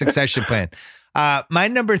Brady succession plan. My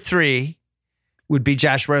number 3 would be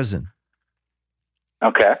Josh Rosen.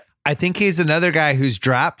 Okay. I think he's another guy who's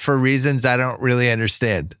dropped for reasons I don't really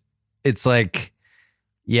understand. It's like,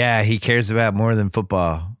 yeah, he cares about more than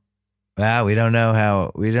football. Wow, we don't know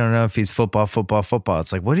if he's football.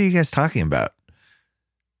 It's like, what are you guys talking about?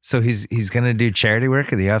 So he's going to do charity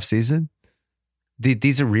work in the off season?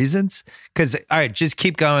 These are reasons? Because, all right, just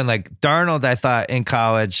keep going. Like Darnold, I thought in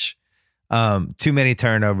college, too many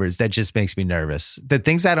turnovers. That just makes me nervous. The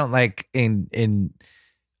things I don't like in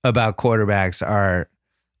about quarterbacks are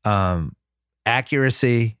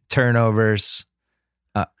accuracy, turnovers.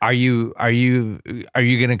 Are you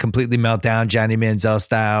going to completely melt down Johnny Manziel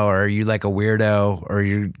style, or are you like a weirdo, or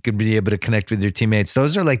you're going to be able to connect with your teammates?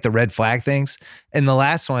 Those are like the red flag things. And the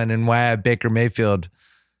last one, and why I have Baker Mayfield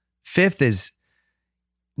 5th, is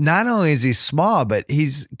not only is he small, but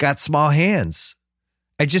he's got small hands.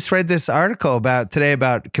 I just read this article today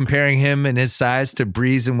about comparing him and his size to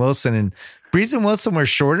Breeze and Wilson. And Breeze and Wilson were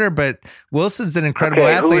shorter, but Wilson's an incredible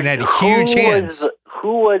athlete and had huge hands.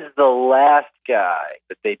 Who was the last guy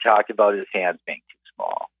that they talked about his hands being too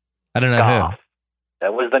small? I don't know Goff. who.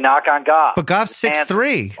 That was the knock on Goff. But Goff's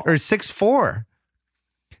 6'3" or 6'4".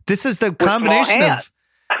 This is the combination of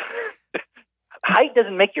height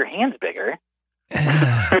doesn't make your hands bigger.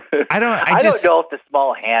 I don't know if the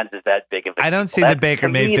small hands is that big of a I don't see the Baker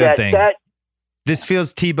Mayfield thing. This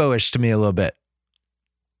feels Tebow-ish to me a little bit.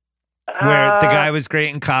 Where the guy was great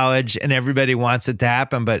in college and everybody wants it to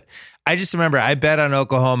happen. But I just remember I bet on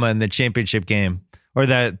Oklahoma in the championship game, or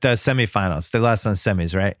the semifinals. They lost on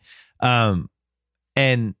semis, right?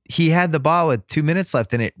 And he had the ball with 2 minutes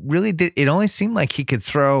left, and it only seemed like he could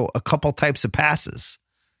throw a couple types of passes.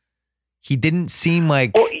 He didn't seem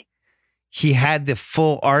like he had the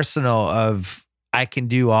full arsenal of, I can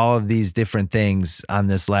do all of these different things on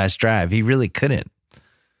this last drive. He really couldn't.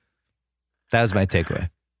 That was my takeaway.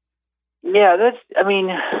 Yeah, the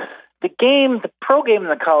pro game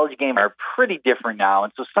and the college game are pretty different now.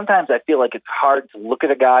 And so sometimes I feel like it's hard to look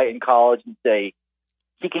at a guy in college and say,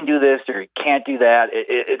 he can do this or he can't do that.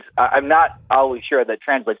 I'm not always sure that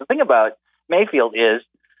translates. The thing about Mayfield is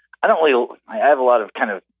I have a lot of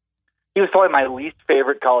he was probably my least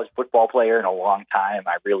favorite college football player in a long time.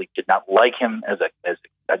 I really did not like him I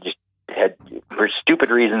just had, for stupid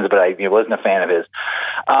reasons, but I wasn't a fan of his.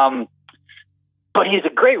 But he's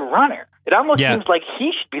a great runner. It almost seems like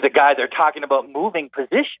he should be the guy they're talking about moving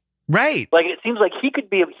position. Right. Like it seems like he could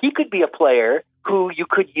be a player who you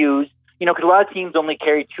could use, because a lot of teams only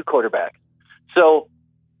carry 2 quarterbacks. So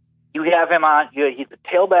you have him on, he's a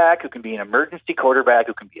tailback who can be an emergency quarterback,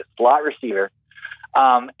 who can be a slot receiver,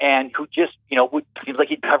 and who just, seems like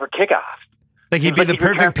he'd cover kickoffs. Like he'd be the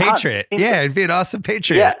perfect Patriot. Yeah, he'd be an awesome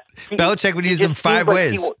Patriot. Yeah, Belichick would use him 5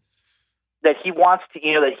 ways. That he wants to,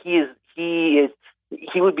 that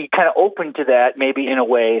he would be kind of open to that maybe in a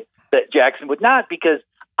way that Jackson would not, because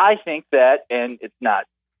I think that, and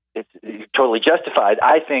it's totally justified.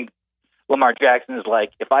 I think Lamar Jackson is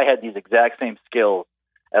like, if I had these exact same skills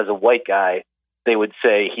as a white guy, they would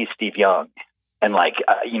say he's Steve Young. And exactly.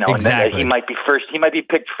 And then he might be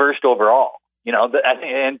picked first overall,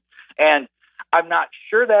 and I'm not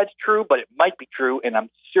sure that's true, but it might be true. And I'm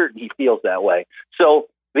certain he feels that way. So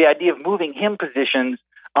the idea of moving him positions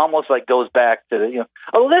almost goes back to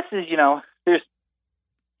there's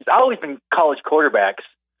always been college quarterbacks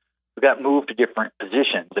who got moved to different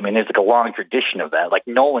positions. I mean, there's a long tradition of that, like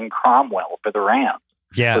Nolan Cromwell for the Rams.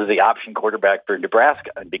 Yeah. Was the option quarterback for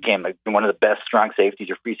Nebraska and became one of the best strong safeties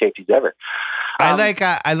or free safeties ever. I like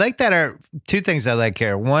that. Our 2 things I like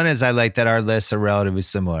here. One is I like that our lists are relatively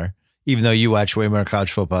similar, even though you watch way more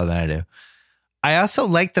college football than I do. I also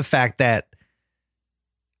like the fact that,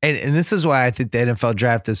 and this is why I think the NFL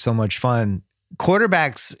draft is so much fun.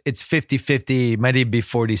 Quarterbacks, it's 50-50, might even be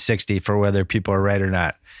 40-60 for whether people are right or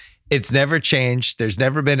not. It's never changed. There's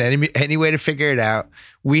never been any way to figure it out.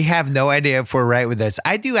 We have no idea if we're right with this.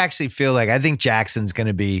 I do actually feel like I think Jackson's going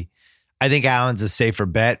to be, I think Allen's a safer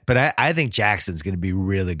bet, but I think Jackson's going to be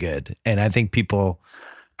really good. And I think people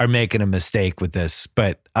are making a mistake with this.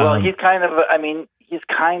 But he's kind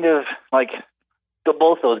of like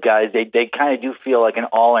both those guys. They kind of do feel like an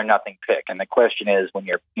all or nothing pick. And the question is, when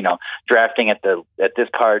you're drafting at this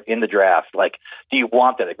part in the draft, do you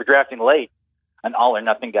want that? If you're drafting late, an all or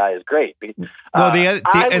nothing guy is great. Well, the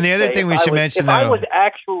other thing we should mention, though, I was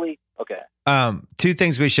actually okay. 2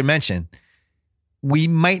 things we should mention. We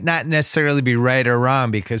might not necessarily be right or wrong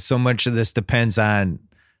because so much of this depends on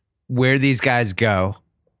where these guys go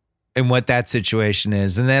and what that situation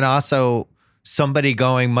is. And then also somebody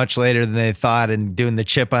going much later than they thought and doing the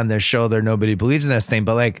chip on their shoulder. Nobody believes in this thing.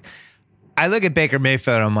 But I look at Baker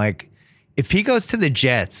Mayfield, I'm like, if he goes to the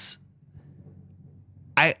Jets,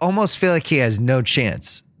 I almost feel like he has no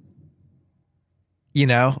chance,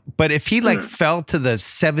 but if he fell to the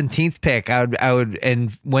 17th pick, I would,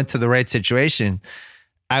 and went to the right situation,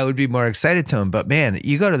 I would be more excited to him. But man,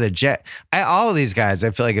 you go to the Jet, all of these guys, I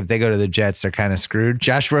feel like if they go to the Jets, they're kind of screwed.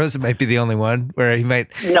 Josh Rosen might be the only one where he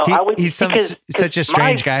might, he's such a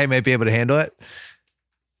strange guy, he might be able to handle it.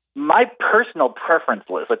 My personal preference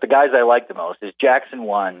list, the guys I like the most, is Jackson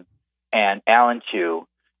 1 and Allen 2.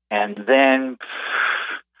 And then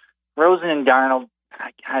Rosen and Darnold,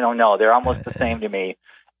 I don't know. They're almost the same to me.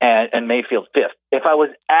 And Mayfield 5th. If I was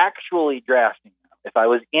actually drafting them, if I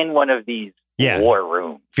was in one of these war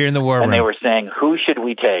rooms, if you're in the war room, and they were saying, who should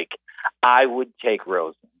we take? I would take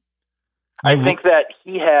Rosen. I think that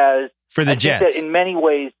he has... For the Jets. That in many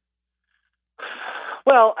ways...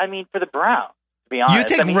 Well, for the Browns, to be honest.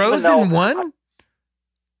 You take Rosen 1?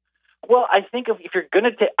 Well, I think if you're going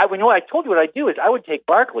to take, I told you what I'd do is I would take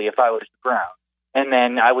Barkley if I was the Browns, and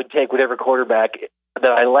then I would take whatever quarterback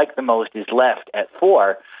that I like the most is left at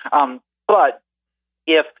 4. But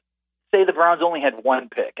if, say, the Browns only had 1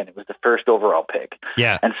 pick and it was the first overall pick,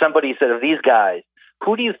 and somebody said, of these guys,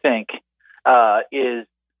 who do you think is,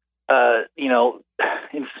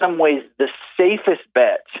 in some ways the safest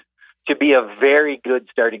bet to be a very good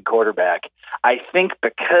starting quarterback? I think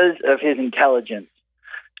because of his intelligence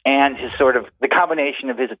and his sort of the combination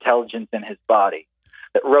of his intelligence and his body,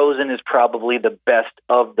 that Rosen is probably the best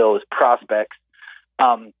of those prospects.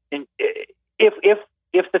 And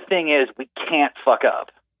if the thing is, we can't fuck up.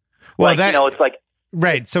 Well, it's like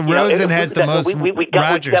right. So Rosen has the most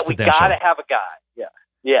Rodgers potential. We got to have a guy.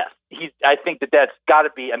 Yeah. I think that's got to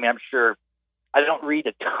be. I'm sure. I don't read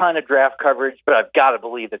a ton of draft coverage, but I've got to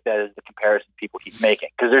believe that is the comparison people keep making,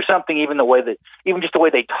 because there's something even just the way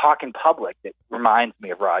they talk in public that reminds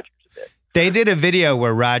me of Rodgers a bit. They did a video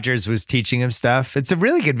where Rodgers was teaching him stuff. It's a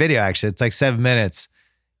really good video, actually. It's like 7 minutes.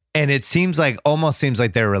 And it almost seems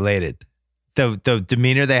like they're related. The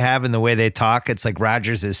demeanor they have and the way they talk, it's like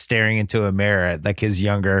Rodgers is staring into a mirror at like his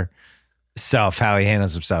younger self, how he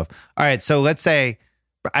handles himself. All right, so let's say,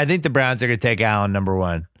 I think the Browns are going to take Allen number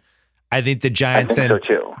 1. I think the Giants so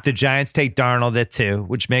too. The Giants take Darnold at 2,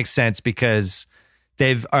 which makes sense because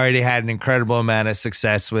they've already had an incredible amount of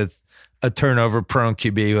success with a turnover-prone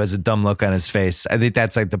QB who has a dumb look on his face. I think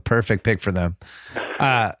that's like the perfect pick for them.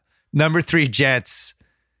 Number 3, Jets.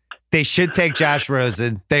 They should take Josh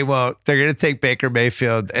Rosen. They won't. They're going to take Baker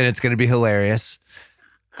Mayfield, and it's going to be hilarious.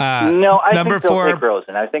 No, I number think they'll 4, take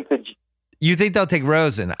Rosen. You think they'll take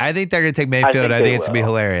Rosen? I think they're going to take Mayfield. I think it's going to be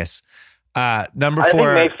hilarious. Number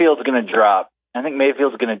 4. I think Mayfield's going to drop. I think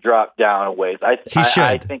Mayfield's going to drop down a ways. I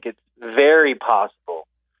think it's very possible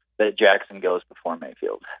that Jackson goes before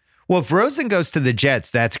Mayfield. Well, if Rosen goes to the Jets,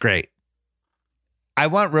 that's great. I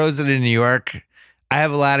want Rosen in New York. I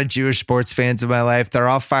have a lot of Jewish sports fans in my life. They're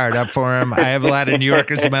all fired up for him. I have a lot of New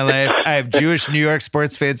Yorkers in my life. I have Jewish New York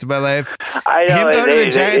sports fans in my life. I know, him going to the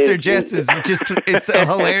Giants or Jets is just, it's a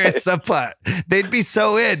hilarious subplot. They'd be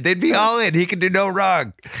so in. They'd be all in. He could do no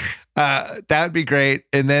wrong. That would be great.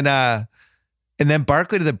 And then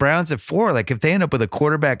Barkley to the Browns at 4. Like if they end up with a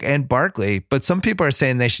quarterback and Barkley, but some people are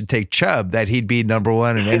saying they should take Chubb, that he'd be number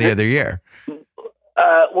 1 in any other year.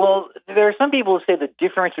 Well, there are some people who say the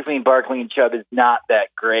difference between Barkley and Chubb is not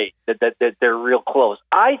that great, that they're real close.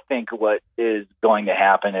 I think what is going to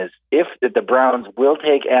happen is if the Browns will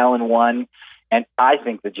take Allen 1, and I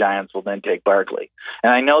think the Giants will then take Barkley.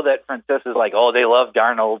 And I know that Francis is like, oh, they love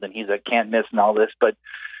Darnold and he's a can't miss and all this, but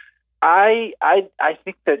I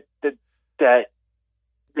think that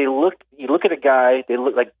you look at a guy, they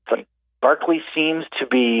look like Barkley seems to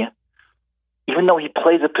be, even though he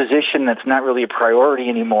plays a position that's not really a priority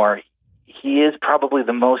anymore, he is probably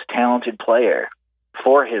the most talented player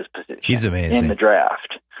for his position. He's amazing in the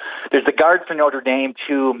draft. There's the guard for Notre Dame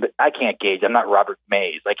too, but I can't gauge. I'm not Robert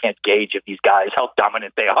Mays. I can't gauge if these guys how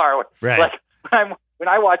dominant they are. Right. Like when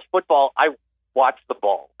I watch football, I watch the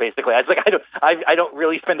ball. Basically, I don't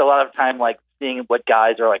really spend a lot of time like seeing what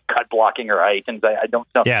guys are like cut blocking or items. I don't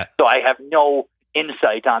know. Yeah. So I have no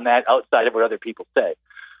insight on that outside of what other people say.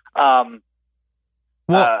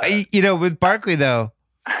 With Barkley, though,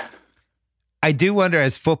 I do wonder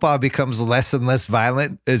as football becomes less and less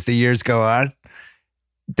violent as the years go on,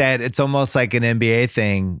 that it's almost like an NBA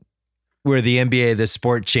thing where the NBA, the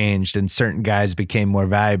sport changed and certain guys became more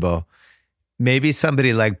valuable. Maybe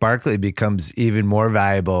somebody like Barkley becomes even more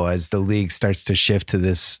valuable as the league starts to shift to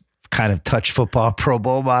this kind of touch football Pro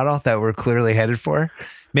Bowl model that we're clearly headed for.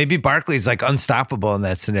 Maybe Barkley's like unstoppable in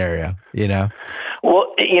that scenario, you know?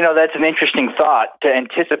 Well, that's an interesting thought to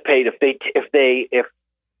anticipate if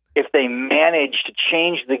they manage to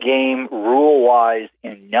change the game rule-wise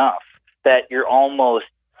enough that you're almost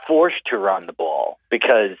forced to run the ball.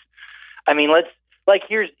 Because, I mean,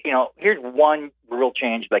 here's one rule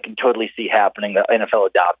change that I can totally see happening, the NFL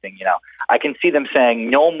adopting. I can see them saying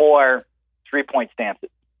no more 3-point stances.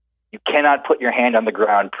 You cannot put your hand on the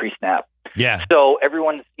ground pre-snap. Yeah. So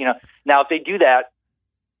everyone's, now if they do that,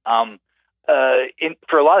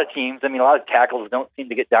 for a lot of teams, I mean, a lot of tackles don't seem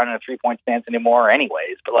to get down in a 3-point stance anymore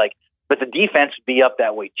anyways, but the defense would be up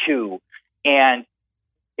that way too. And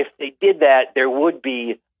if they did that, there would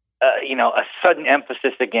be, a sudden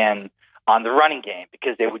emphasis again on the running game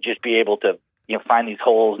because they would just be able to, find these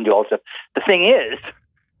holes and do all this stuff. The thing is,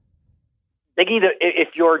 they can either,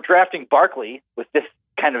 if you're drafting Barkley with this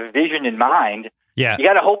kind of vision in mind, yeah, you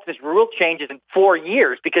got to hope this rule changes in 4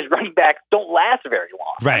 years because running backs don't last very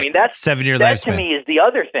long. Right. I mean, that's 7-year that lifespan. To me is the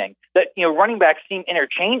other thing that, running backs seem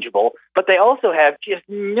interchangeable, but they also have just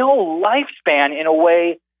no lifespan in a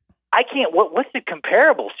way I can't, what's it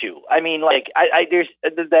comparable to? I mean, there's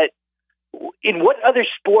that in what other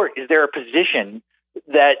sport is there a position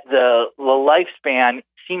that the lifespan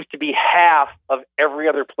seems to be half of every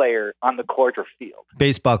other player on the court or field?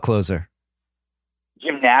 Baseball closer.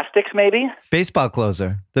 Gymnastics, maybe? Baseball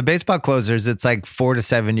closer. The baseball closers, it's like 4 to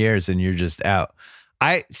 7 years and you're just out.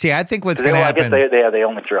 I think what's going to happen. I guess they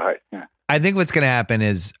only throw hard. Yeah. I think what's going to happen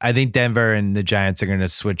is I think Denver and the Giants are going to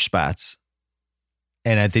switch spots.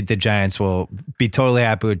 And I think the Giants will be totally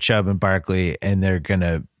happy with Chubb and Barkley and they're going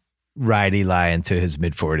to ride Eli into his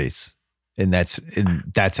mid-40s. And that's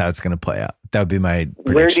how it's going to play out. That would be my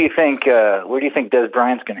prediction. Where do you think Des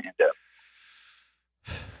Bryant's going to end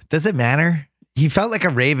up? Does it matter? He felt like a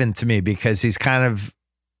Raven to me because he's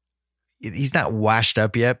not washed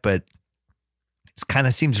up yet, but it kind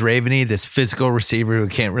of seems Raven-y, this physical receiver who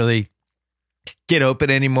can't really get open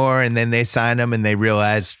anymore, and then they sign him and they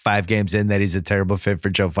realize 5 games in that he's a terrible fit for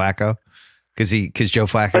Joe Flacco because Joe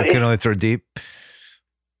Flacco can only throw deep.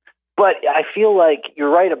 But I feel like you're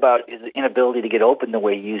right about his inability to get open the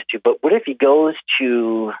way he used to. But what if he goes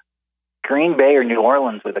to Green Bay or New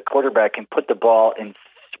Orleans with a quarterback and put the ball in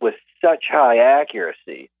with such high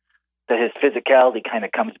accuracy that his physicality kind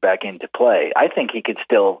of comes back into play? I think he could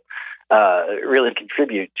still really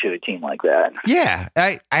contribute to a team like that. Yeah,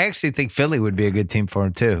 I actually think Philly would be a good team for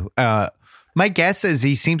him too. My guess is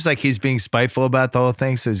he seems like he's being spiteful about the whole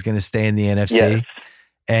thing, so he's going to stay in the NFC. Yes.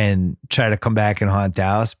 And try to come back and haunt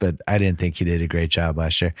Dallas, but I didn't think he did a great job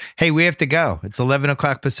last year. Hey, we have to go. It's 11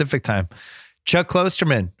 o'clock Pacific time. Chuck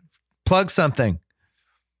Klosterman, plug something.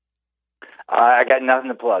 I got nothing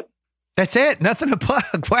to plug. That's it? Nothing to plug?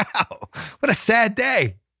 Wow. What a sad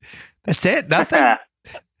day. That's it? Nothing?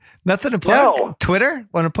 Nothing to plug? No. Twitter?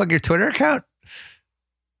 Want to plug your Twitter account?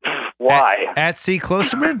 Why? At C.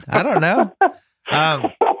 Klosterman? I don't know.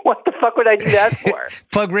 What the fuck would I do that for?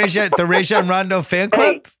 Plug the Rajon Rondo fan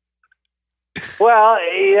club? Hey. Well,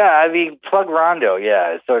 yeah, I mean, plug Rondo,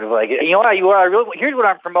 yeah. It's sort of like, you know what, here's what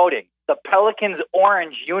I'm promoting. The Pelicans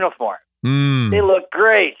orange uniform. They look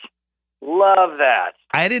great. Love that.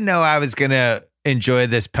 I didn't know I was going to enjoy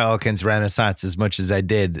this Pelicans renaissance as much as I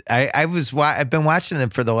did. I've been watching them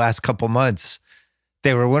for the last couple months.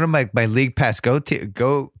 They were one of my league pass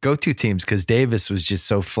go-to teams because Davis was just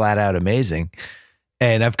so flat out amazing.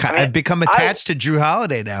 And I've become attached to Drew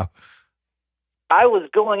Holiday now. I was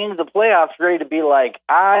going into the playoffs ready to be like,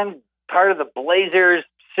 I'm part of the Blazers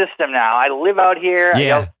system now. I live out here.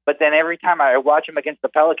 Yeah. But then every time I watch them against the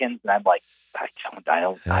Pelicans, and I'm like, I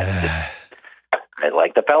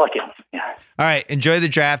like the Pelicans. Yeah. All right. Enjoy the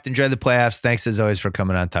draft. Enjoy the playoffs. Thanks as always for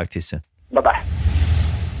coming on. Talk to you soon. Bye-bye.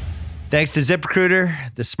 Thanks to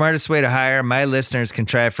ZipRecruiter, the smartest way to hire. My listeners can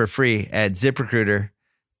try it for free at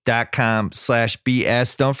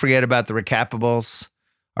ZipRecruiter.com/BS. Don't forget about the Recapables.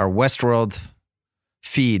 Our Westworld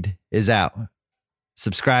feed is out.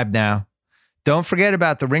 Subscribe now. Don't forget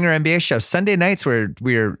about the Ringer NBA show. Sunday nights where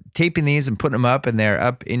we're taping these and putting them up, and they're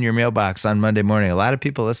up in your mailbox on Monday morning. A lot of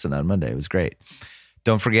people listen on Monday. It was great.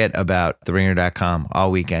 Don't forget about theringer.com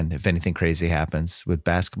all weekend if anything crazy happens with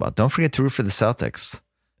basketball. Don't forget to root for the Celtics.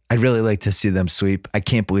 I'd really like to see them sweep. I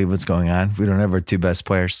can't believe what's going on. We don't have our 2 best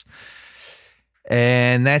players.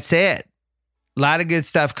 And that's it. A lot of good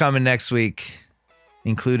stuff coming next week,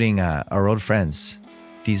 including our old friends,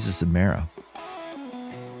 Jesus and Mero.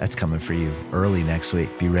 That's coming for you early next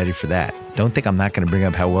week. Be ready for that. Don't think I'm not going to bring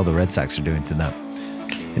up how well the Red Sox are doing to them.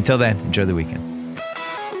 Until then, enjoy the weekend.